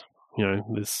 because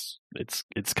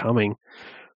it's coming.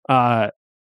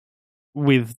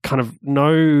 With kind of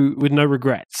no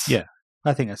regrets. Yeah,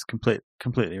 I think that's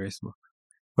completely reasonable.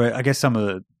 Where I guess some of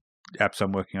the apps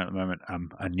I'm working on at the moment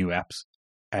are new apps,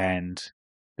 and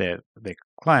they're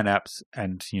client apps,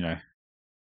 and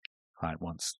client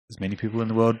wants as many people in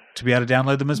the world to be able to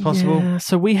download them as possible. Yeah,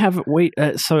 so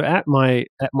so at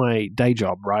my day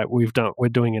job, right? We're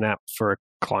doing an app for a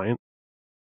client.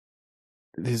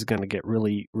 This is going to get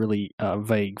really, really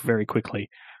vague very quickly.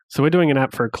 So we're doing an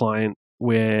app for a client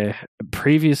where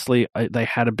previously they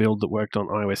had a build that worked on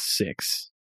iOS 6,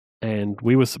 and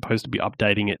we were supposed to be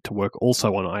updating it to work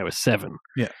also on iOS 7.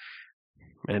 Yeah.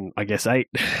 And I guess 8.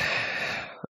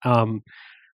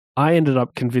 I ended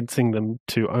up convincing them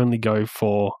to only go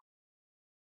for,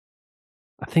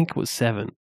 I think it was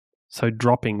 7. So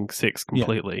dropping 6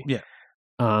 completely. Yeah.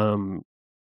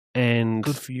 And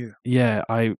good for you. Yeah,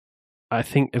 I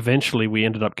think eventually we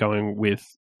ended up going with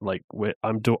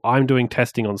I'm doing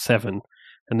testing on 7,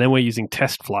 and then we're using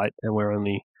Test Flight, and we're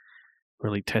only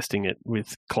really testing it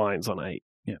with clients on 8.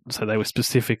 Yeah. So they were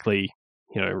specifically,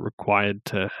 required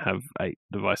to have 8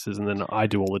 devices, and then I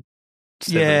do all the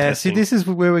 7 testing. See, this is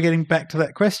where we're getting back to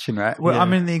that question, right? Well, yeah.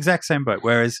 I'm in the exact same boat.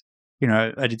 Whereas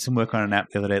I did some work on an app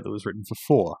the other day that was written for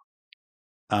 4.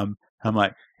 I'm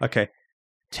like, okay,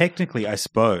 technically, I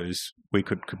suppose we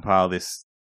could compile this.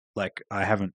 Like, I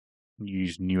haven't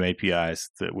used new APIs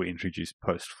that were introduced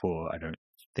post 4, I don't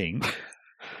think.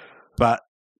 But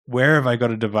where have I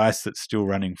got a device that's still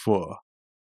running 4?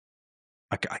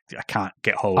 I can't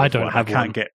get hold of one. I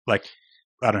can't get, I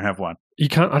don't have one. You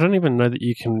can't. I don't even know that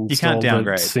you can. You can't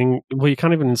downgrade. You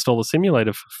can't even install the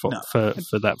simulator for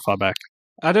that far back.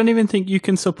 I don't even think you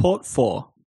can support 4.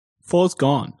 4's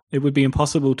gone. It would be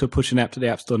impossible to push an app to the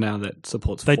App Store now that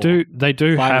supports 4. They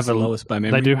do 5 have is the lowest by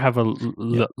memory. They do have a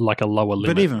lower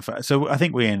limit. But even so, I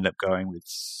think we end up going with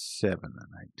 7 and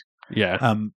 8.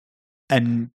 Yeah.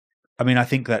 And I mean, I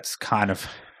think that's kind of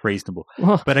reasonable.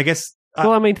 Well, but I guess.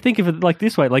 Well, I mean, think of it like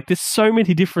this way: like, there's so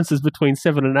many differences between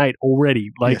 7 and 8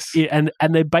 already. Like, yes.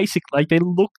 and they're basic. Like, they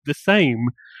look the same.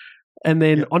 And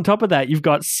then on top of that, you've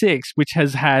got 6, which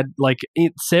has had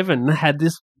 7 had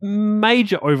this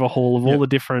major overhaul of all the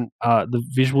different the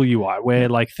visual UI, where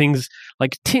like things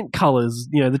like tint colors,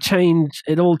 the change,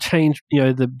 it all changed.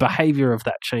 The behavior of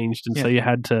that changed, and so you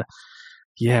had to.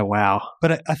 Yeah, wow.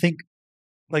 But I think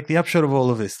the upshot of all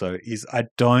of this though is I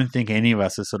don't think any of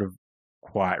us are sort of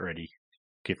quite ready.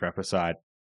 Gift wrap aside,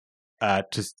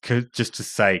 just to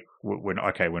say we're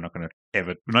not going to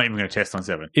ever. We're not even going to test on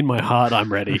 7. In my heart,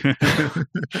 I'm ready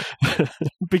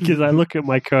because I look at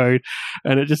my code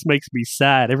and it just makes me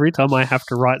sad every time I have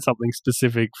to write something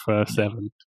specific for 7.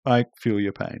 I feel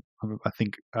your pain. I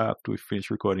think after we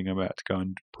finish recording, I'm about to go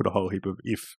and put a whole heap of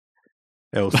if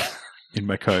else in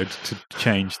my code to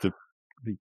change the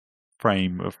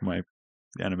frame of my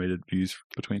animated views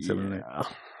between 7 and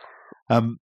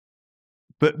 8.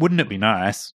 But wouldn't it be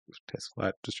nice if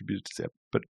TestFlight distributed to 7?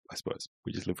 But I suppose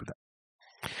we just live with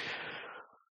that.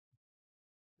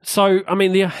 So, I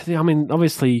mean,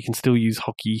 obviously you can still use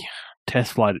Hockey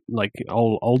TestFlight. Like,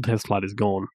 old TestFlight is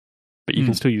gone, but you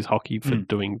can still use Hockey for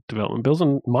doing development builds.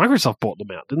 And Microsoft bought them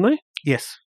out, didn't they?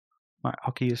 Yes,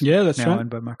 Hockey is that's now right.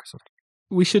 owned by Microsoft.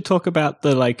 We should talk about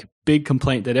the big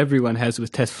complaint that everyone has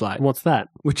with TestFlight. What's that?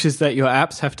 Which is that your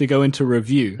apps have to go into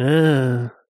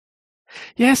review.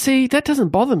 Yeah, see, that doesn't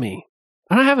bother me.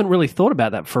 And I haven't really thought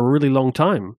about that for a really long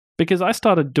time because I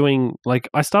started doing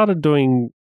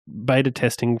beta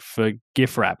testing for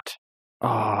GIF-wrapped.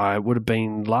 Oh, it would have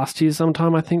been last year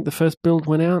sometime, I think the first build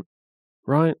went out,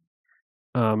 right?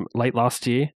 Late last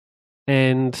year.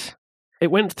 And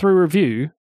it went through review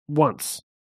once,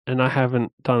 and I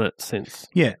haven't done it since.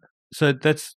 Yeah, so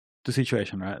that's the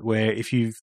situation, right? Where if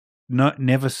you've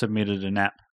never submitted an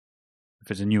app, if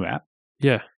it's a new app,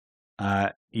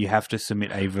 you have to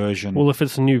submit a version. Well, if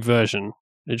it's a new version,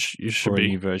 it should be a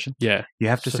new version. Yeah, you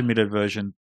have to submit a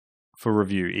version for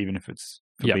review, even if it's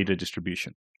for beta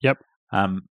distribution. Yep.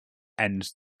 And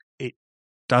it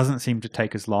doesn't seem to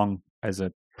take as long as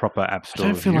a proper app store. I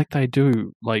don't feel like they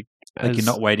do. Like you're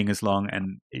not waiting as long,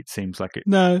 and it seems like it.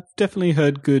 No, definitely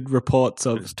heard good reports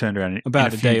of it's turned around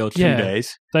about in a day or 2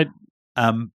 days. But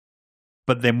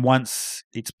then once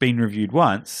it's been reviewed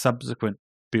once, subsequent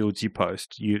builds you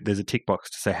post, there's a tick box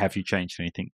to say, have you changed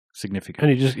anything significant?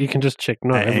 And you can just check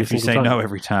no every and if you say time. no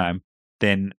every time,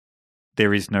 then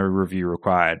there is no review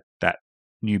required. That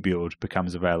new build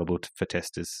becomes available for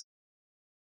testers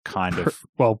kind of.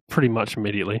 Well, pretty much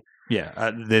immediately.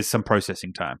 Yeah, there's some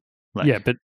processing time.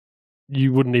 But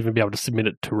you wouldn't even be able to submit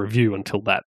it to review until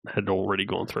that had already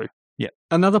gone through. Yeah.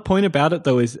 Another point about it,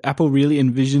 though, is Apple really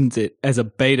envisions it as a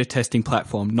beta testing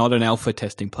platform, not an alpha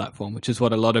testing platform, which is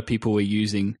what a lot of people were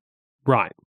using.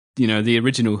 Right. The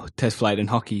original TestFlight and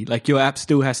Hockey. Like, your app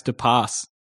still has to pass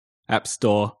App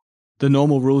Store, the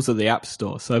normal rules of the App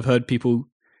Store. So I've heard people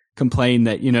complain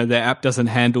that, their app doesn't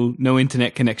handle no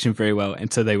internet connection very well,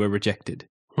 and so they were rejected.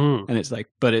 And it's like,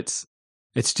 but it's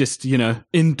just,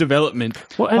 in development.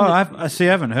 Well, I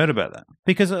haven't heard about that.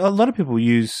 Because a lot of people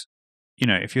use,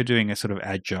 if you're doing a sort of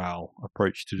agile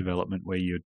approach to development where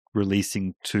you're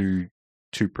releasing to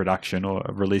production or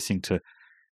releasing to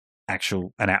an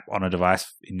app on a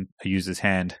device in a user's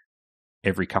hand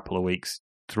every couple of weeks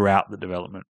throughout the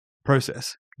development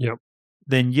process. Yep.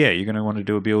 Then, you're going to want to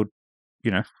do a build,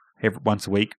 once a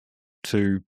week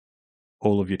to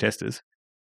all of your testers.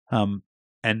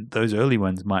 And those early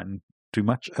ones mightn't do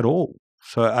much at all.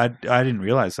 So I didn't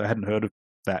realize. I hadn't heard of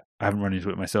that. I haven't run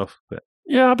into it myself. But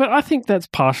yeah, but I think that's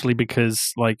partially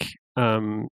because, I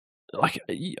don't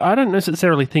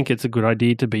necessarily think it's a good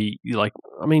idea to be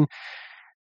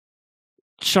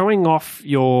showing off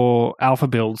your alpha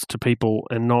builds to people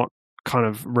and not kind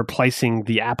of replacing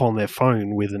the app on their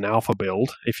phone with an alpha build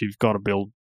if you've got a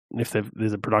build, if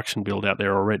there's a production build out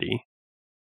there already.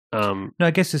 No,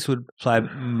 I guess this would apply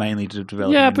mainly to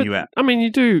developing yeah, a but new app. I mean,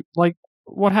 you do like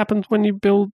what happens when you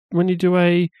do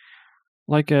a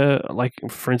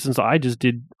for instance, I just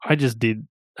did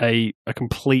a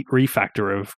complete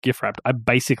refactor of GIF Wrapped. I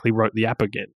basically wrote the app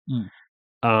again.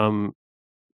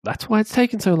 That's why it's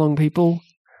taken so long, people.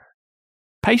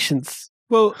 Patience.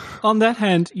 Well, on that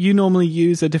hand, you normally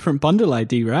use a different bundle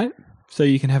ID, right? So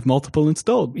you can have multiple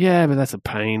installed. Yeah, but that's a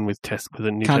pain with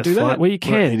a new Can't test do that. flight. Well, you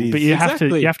Well, it can, is. but you have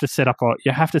Exactly. to set up multiple.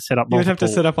 You would have to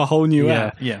set up a whole new Yeah.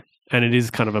 app. Yeah. And it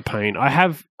is kind of a pain.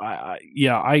 I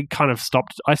kind of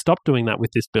stopped doing that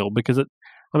with this build because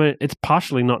it's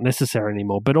partially not necessary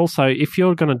anymore. But also, if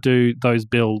you're going to do those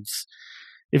builds,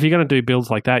 if you're going to do builds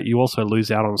like that, you also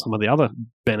lose out on some of the other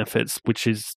benefits, which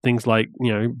is things like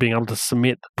being able to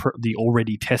submit the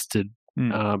already tested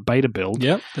beta build.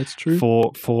 Yep, that's true.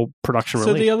 For production So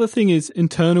release. the other thing is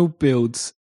internal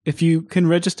builds. If you can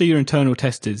register your internal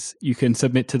testers, you can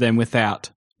submit to them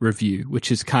without review,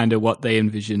 which is kind of what they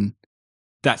envision.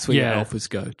 That's where your Yeah. alphas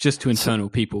go, just to internal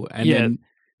people. And Yeah. then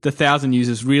the 1,000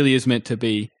 users really is meant to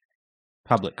be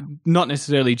Public. not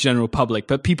necessarily general public,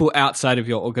 but people outside of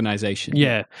your organization.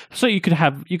 Yeah, so you could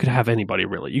have anybody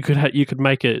really. You could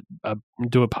make it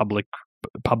do a public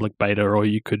beta, or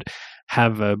you could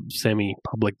have a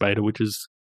semi-public beta, which is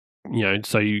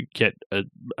so you get a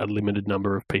limited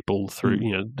number of people through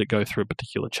that go through a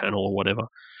particular channel or whatever.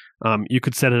 You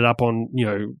could set it up on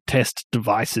test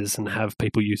devices and have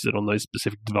people use it on those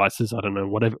specific devices. I don't know,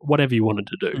 whatever you wanted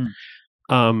to do.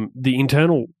 The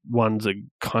internal ones are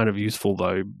kind of useful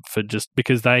though, for just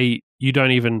because you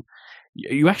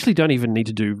actually don't even need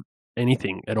to do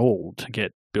anything at all to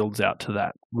get builds out to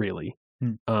that really.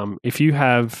 If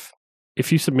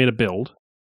you submit a build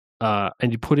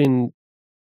and you put in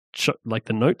like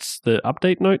the notes, the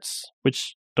update notes,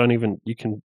 which you don't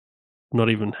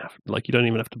even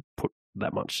have to put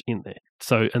that much in there.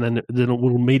 So and then it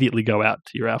will immediately go out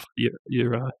to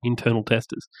your internal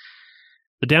testers.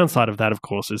 The downside of that, of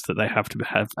course, is that they have to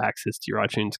have access to your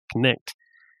iTunes Connect.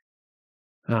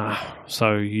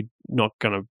 So you're not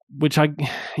going to, which I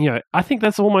think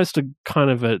that's almost a kind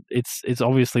of it's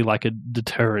obviously like a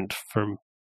deterrent from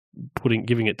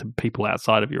giving it to people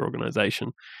outside of your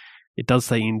organization. It does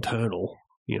say internal,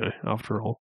 after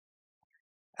all.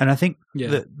 And I think Yeah.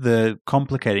 the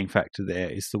complicating factor there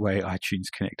is the way iTunes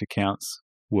Connect accounts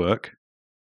work.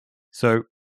 So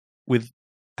with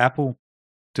Apple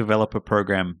Developer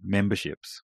Program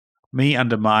memberships, me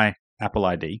under my Apple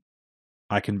ID,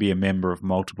 I can be a member of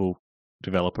multiple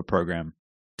Developer Program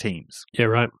teams. Yeah,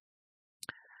 right.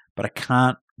 But I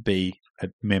can't be a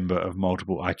member of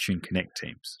multiple iTunes Connect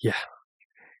teams. Yeah.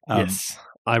 Yes.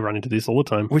 I run into this all the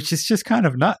time. Which is just kind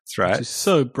of nuts, right? Which is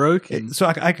so broken. So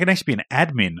I can actually be an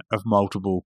admin of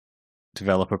multiple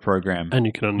Developer Program And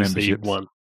you can only see memberships. one.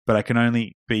 But I can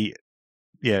only be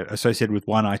associated with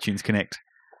one iTunes Connect.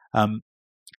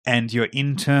 And your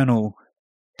internal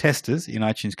testers in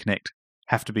iTunes Connect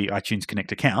have to be iTunes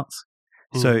Connect accounts.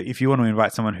 So if you want to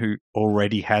invite someone who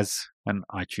already has an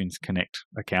iTunes Connect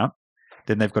account,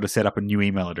 then they've got to set up a new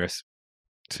email address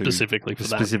Specifically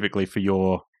for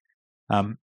your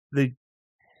the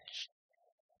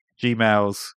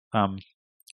Gmail's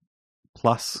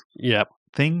plus Yep.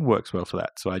 thing works well for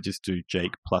that. So I just do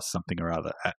Jake plus something or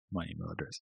other at my email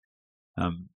address.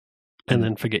 And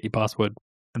then forget your password.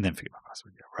 And then forget my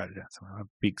password. Yeah, write it down somewhere. A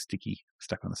big sticky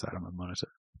stuck on the side of my monitor.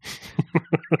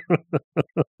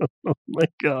 Oh my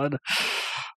God.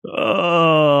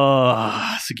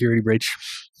 Oh, security breach.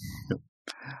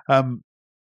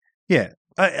 Yeah,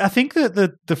 I think that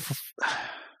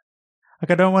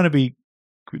like I don't want to be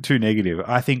too negative.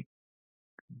 I think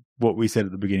what we said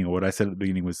at the beginning, or what I said at the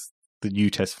beginning, was the new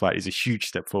test flight is a huge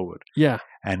step forward, Yeah.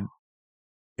 and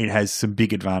it has some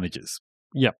big advantages.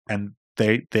 Yep. And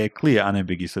they're clear,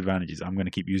 unambiguous advantages. I'm going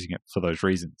to keep using it for those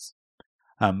reasons.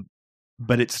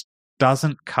 But it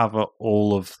doesn't cover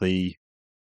all of the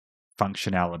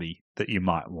functionality that you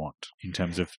might want in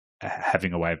terms of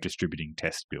having a way of distributing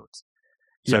test builds.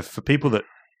 So Yep. for people that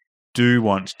do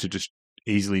want to just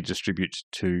easily distribute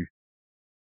to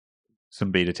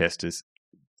some beta testers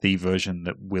the version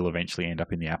that will eventually end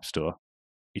up in the App Store,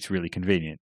 it's really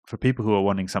convenient. For people who are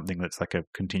wanting something that's like a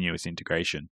continuous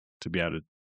integration to be able to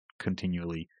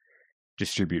continually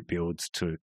distribute builds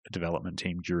to a development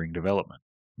team during development,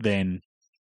 then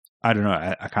I don't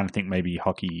know. I kind of think maybe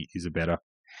Hockey is a better.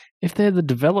 If they're the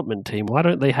development team, why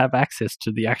don't they have access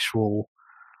to the actual?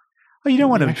 Oh, you don't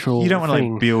want to. actual You don't want to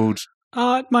thing. like build.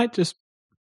 It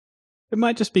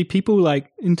might just be people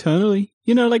like internally.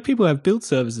 Like people have build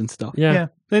servers and stuff. Yeah. Yeah.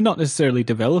 They're not necessarily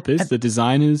developers, And- the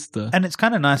designers, And it's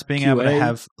kind of nice being able to QA.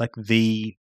 have like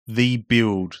the the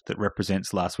build that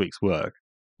represents last week's work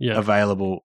Yeah.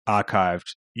 available,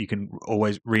 archived. You can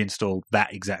always reinstall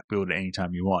that exact build at any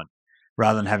time you want,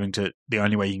 rather than having to. The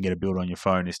only way you can get a build on your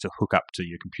phone is to hook up to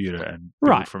your computer and build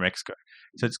Right. from Xcode.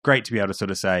 So it's great to be able to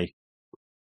sort of say,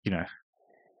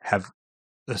 have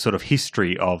a sort of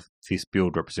history of this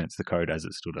build represents the code as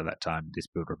it stood at that time. This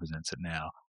build represents it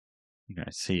now.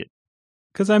 See it.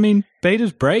 Because, I mean,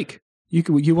 betas break.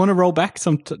 You want to roll back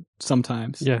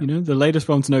sometimes. Yeah. The latest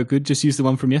one's no good. Just use the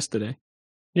one from yesterday.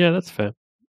 Yeah, that's fair.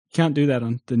 You can't do that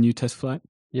on the new test flight.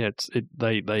 Yeah,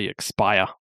 they expire.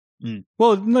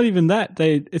 Well, not even that.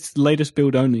 It's latest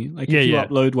build only. Like if you Yeah.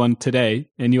 upload one today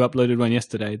and you uploaded one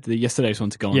yesterday, the yesterday's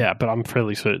one's gone. Yeah, but I'm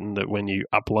fairly certain that when you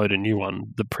upload a new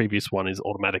one, the previous one is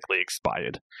automatically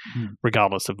expired,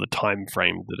 regardless of the time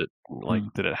frame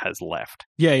that it has left.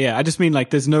 Yeah. I just mean like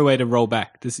there's no way to roll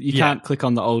back. You can't click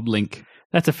on the old link.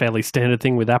 That's a fairly standard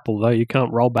thing with Apple, though. You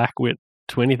can't roll back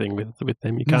to anything with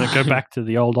them. You can't go back to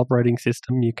the old operating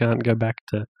system. You can't go back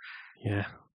to yeah.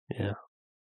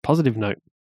 Positive note.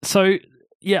 So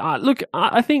yeah, look,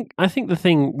 I think the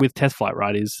thing with TestFlight,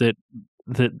 right, is that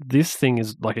this thing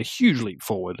is like a huge leap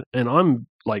forward, and I'm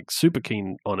like super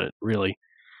keen on it. Really,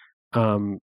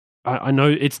 I know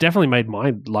it's definitely made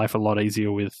my life a lot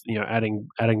easier with adding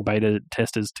beta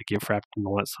testers to GitFrapped and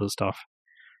all that sort of stuff.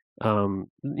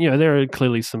 There are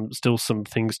clearly still some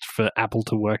things for Apple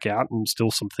to work out, and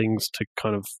still some things to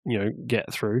kind of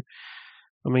get through.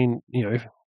 I mean,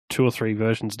 2 or 3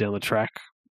 versions down the track,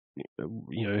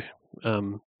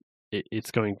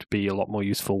 it's going to be a lot more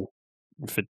useful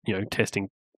for testing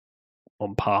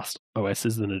on past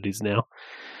OSs than it is now.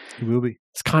 It will be.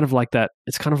 It's kind of like that.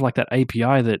 It's kind of like that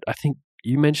API that I think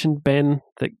you mentioned, Ben,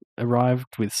 that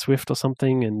arrived with Swift or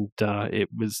something, and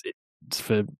it's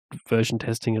for version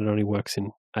testing, and it only works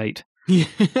in 8.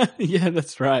 Yeah,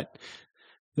 that's right.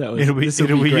 It'll be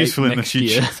useful in the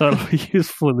future. So it'll be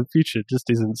useful in the future. It just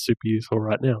isn't super useful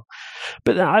right now.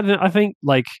 But I think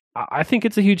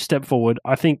it's a huge step forward.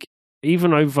 I think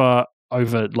even over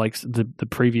like the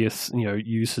previous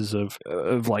uses of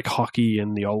like Hockey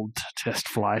and the old test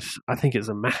flight, I think it's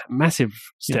a massive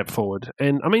step forward.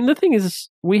 And I mean, the thing is,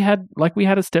 we had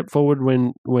a step forward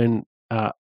when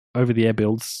over the air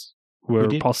builds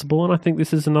were possible, and I think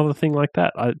this is another thing like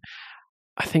that.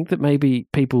 I think that maybe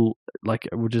people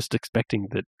were just expecting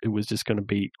that it was just going to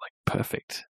be like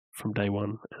perfect from day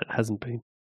one, and it hasn't been.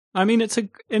 I mean,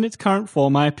 in its current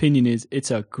form, my opinion is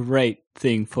it's a great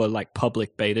thing for like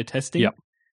public beta testing. Yep.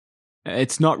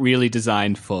 It's not really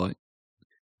designed for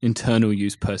internal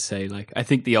use per se. Like, I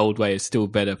think the old way is still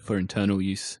better for internal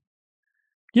use.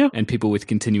 Yeah. And people with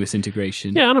continuous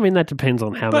integration. Yeah, and I mean that depends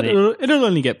on how many. It'll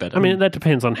only get better. I mean, that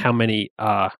depends on how many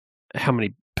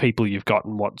people you've got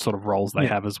and what sort of roles they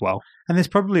have as well. And there's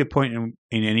probably a point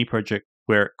in any project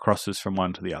where it crosses from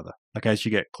one to the other. Like as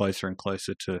you get closer and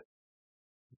closer to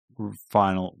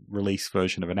final release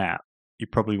version of an app, you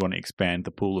probably want to expand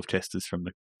the pool of testers from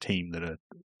the team that are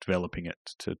developing it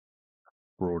to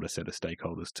broader set of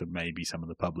stakeholders, to maybe some of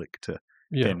the public, to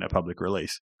then a public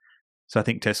release. So I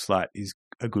think TestFlight is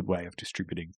a good way of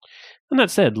distributing. And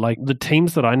that said, like the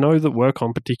teams that I know that work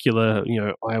on particular,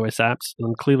 iOS apps,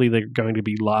 and clearly they're going to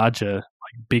be larger,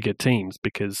 like bigger teams,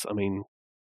 because I mean,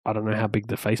 I don't know how big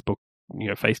the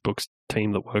Facebook's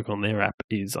team that work on their app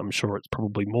is. I'm sure it's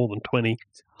probably more than 20.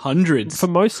 Hundreds. For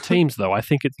most teams, though, I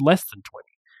think it's less than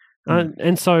 20.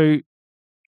 And so,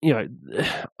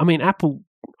 I mean, Apple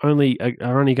are only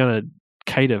going to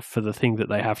cater for the thing that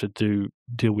they have to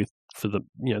deal with for the,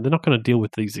 they're not going to deal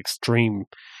with these extreme.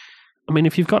 I mean,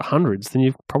 if you've got hundreds, then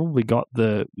you've probably got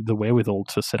the wherewithal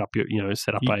to set up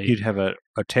You'd have a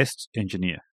test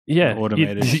engineer. Yeah,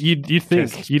 automated. You'd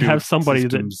think you'd have somebody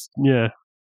systems.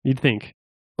 You'd think.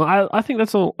 Well, I think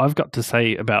that's all I've got to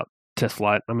say about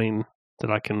TestFlight. I mean,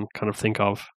 that I can kind of think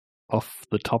of off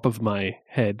the top of my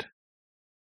head,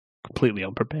 completely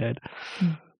unprepared.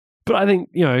 But I think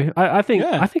I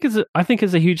think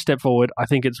it's a huge step forward. I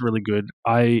think it's really good.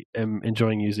 I am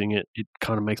enjoying using it. It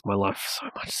kind of makes my life so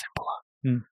much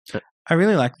simpler. I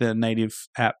really like the native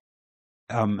app,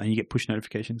 and you get push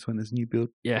notifications when there's a new build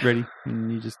ready,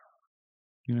 and you just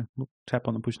tap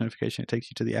on the push notification. It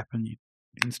takes you to the app, and you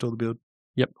install the build.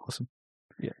 Yep, awesome.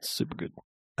 Yeah, it's super good.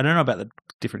 I don't know about the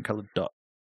different colored dot.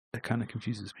 That kind of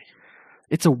confuses me.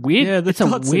 It's a weird. Yeah, it's a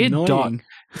weird dot.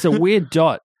 It's a weird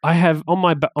dot. I have on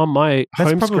my That's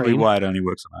home probably screen. why it only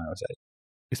works on iOS 8.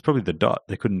 It's probably the dot.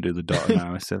 They couldn't do the dot on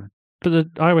iOS 7. But the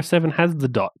iOS 7 has the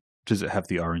dot. Does it have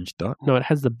the orange dot? No, it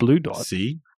has the blue dot.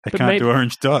 See? They But can't do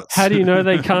orange dots. How do you know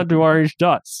they can't do orange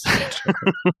dots?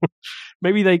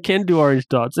 Maybe they can do orange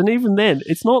dots. And even then,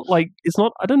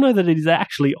 I don't know that it is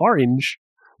actually orange,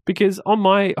 Because on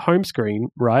my home screen,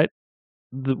 right,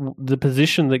 the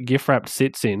position that gift wrap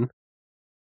sits in,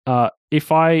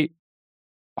 if I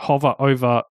hover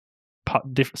over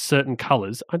certain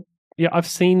colors,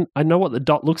 I know what the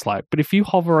dot looks like. But if you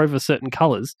hover over certain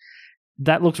colors,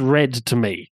 that looks red to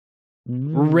me.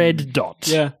 Red dot.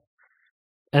 Yeah.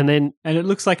 And it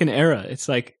looks like an error. It's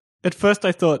like, at first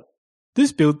I thought,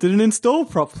 this build didn't install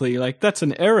properly. Like, that's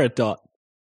an error dot.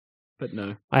 But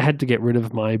no. I had to get rid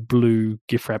of my blue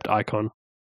gift wrapped icon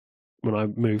when I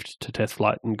moved to Test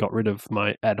Flight and got rid of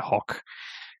my ad hoc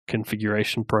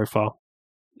configuration profile.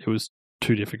 It was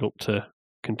too difficult to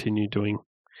continue doing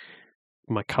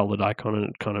my colored icon, and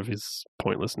it kind of is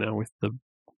pointless now with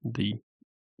the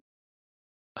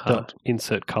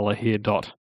insert color here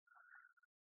dot,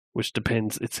 which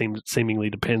depends. It seemingly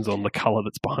depends on the color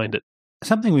that's behind it.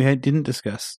 Something we didn't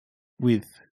discuss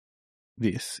with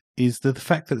this is the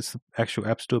fact that it's the actual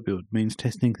App Store build means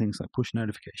testing things like push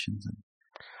notifications and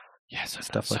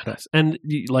stuff like that. And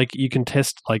you can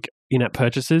test like in-app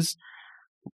purchases.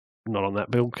 Not on that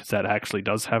build because that actually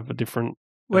does have a different.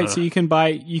 Wait, so you can buy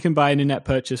an in-app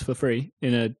purchase for free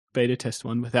in a beta test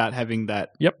one without having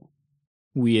that. Yep.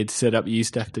 Weird setup you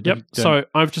used to have to do. Yep. So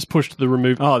I've just pushed the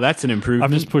remove. Oh, that's an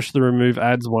improvement. I've just pushed the remove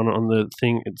ads one on the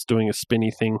thing. It's doing a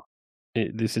spinny thing.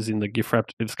 This is in the gift wrap.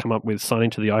 It's come up with signing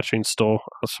to the iTunes store.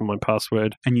 Ask for my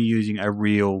password. And you're using a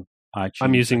real iTunes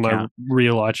I'm using account, my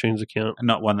real iTunes account. and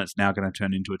not one that's now going to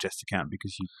turn into a test account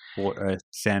because you bought a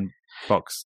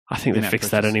sandbox. I think they in-app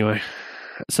fixed that purchase. anyway.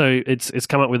 So it's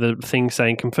come up with a thing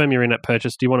saying, confirm your in-app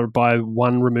purchase. Do you want to buy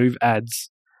one remove ads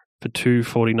for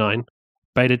 $2.49?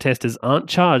 Beta testers aren't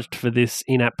charged for this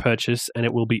in-app purchase, and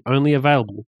it will be only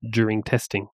available during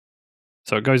testing.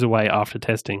 So it goes away after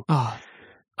testing. Oh,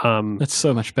 that's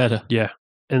so much better. Yeah.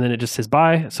 And then it just says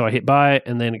buy. So I hit buy,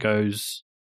 and then it goes,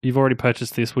 you've already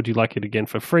purchased this. Would you like it again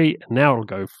for free? And now it'll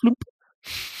go floop.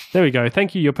 There we go.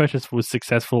 Thank you. Your purchase was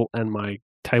successful. And my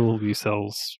table view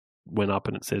cells went up,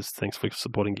 and it says, thanks for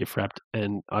supporting gift wrapped.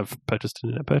 And I've purchased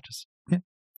an in-app purchase. Yeah.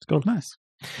 It's gone. Nice.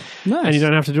 And you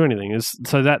don't have to do anything.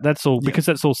 So that's all, because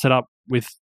that's all set up with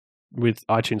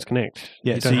iTunes Connect.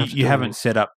 Yeah, You so don't have to you do haven't anything.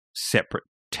 set up separate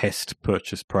test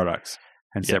purchase products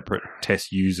and Yep. separate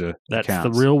test user That's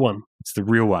accounts. the real one. It's the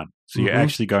real one. So you're Mhm.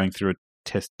 actually going through a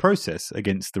test process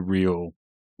against the real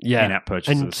Yeah. in-app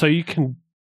purchases. And so you can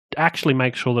actually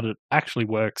make sure that it actually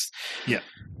works. Yeah.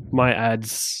 My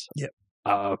ads Yep.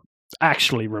 are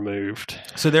actually removed.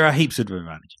 So there are heaps of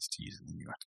advantages to using the new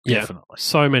one. Yeah. Definitely.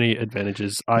 So many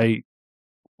advantages. I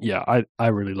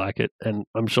really like it, and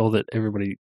I'm sure that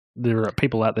there are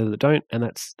people out there that don't, and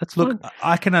that's Look, fine.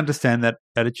 I can understand that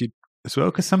attitude as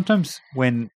well, because sometimes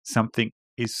when something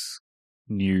is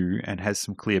new and has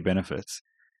some clear benefits,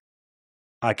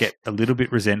 I get a little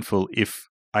bit resentful if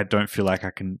I don't feel like I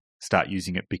can start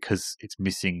using it because it's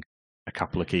missing a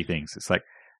couple of key things. It's like,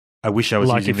 I wish I was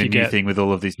Like using if the you new get- thing with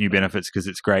all of these new benefits because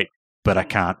it's great, but I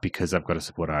can't because I've got to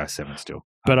support iOS 7 still.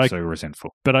 But I'm I- so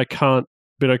resentful. But I can't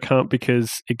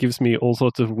because it gives me all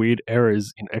sorts of weird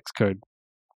errors in Xcode.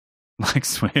 Like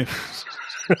Swift.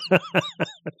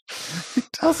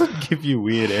 It doesn't give you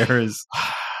weird errors.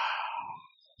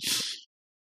 It's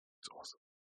awesome.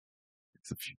 It's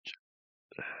the future.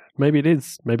 Maybe it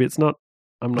is. Maybe it's not.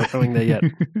 I'm not going there yet.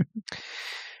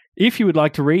 If you would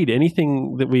like to read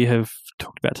anything that we have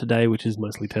talked about today, which is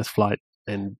mostly Test Flight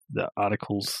and the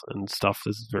articles and stuff,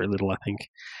 there's very little, I think,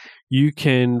 you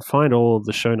can find all of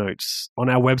the show notes on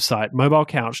our website,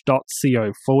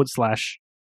 mobilecouch.co/50.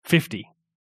 50.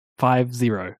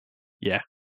 Yeah.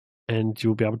 And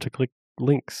you'll be able to click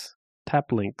links,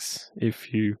 tap links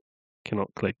if you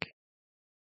cannot click.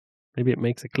 Maybe it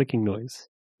makes a clicking noise.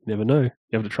 You never know. You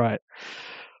have to try it.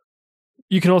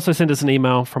 You can also send us an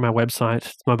email from our website,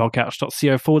 it's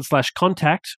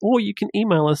mobilecouch.co/contact, or you can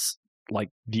email us like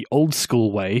the old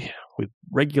school way with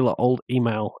regular old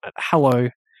email at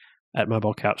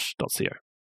hello@mobilecouch.co.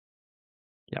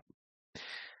 Yep.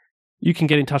 You can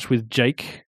get in touch with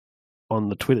Jake on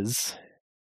the Twitters.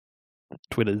 The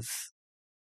Twitters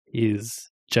is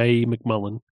J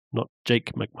McMullen, not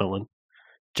Jake McMullen.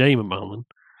 J McMullen.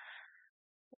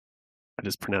 I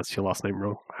just pronounced your last name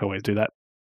wrong. I always do that.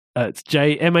 It's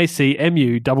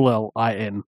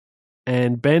JMACMULLIN.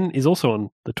 And Ben is also on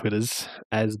the Twitters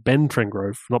as Ben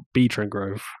Trengrove, not B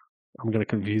Trengrove. I'm going to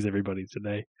confuse everybody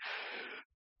today.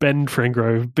 Ben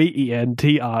Trengrove,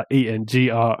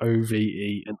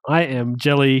 BENTRENGROVE. And I am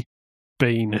Jelly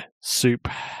Bean Soup.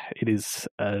 It is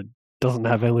doesn't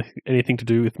have anything to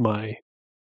do with my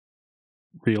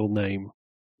real name.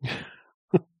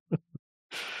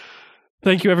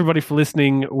 Thank you, everybody, for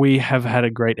listening. We have had a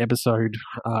great episode.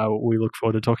 We look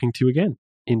forward to talking to you again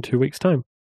in 2 weeks' time.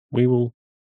 we will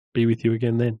be with you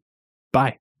again then.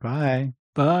 Bye. Bye.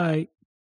 Bye.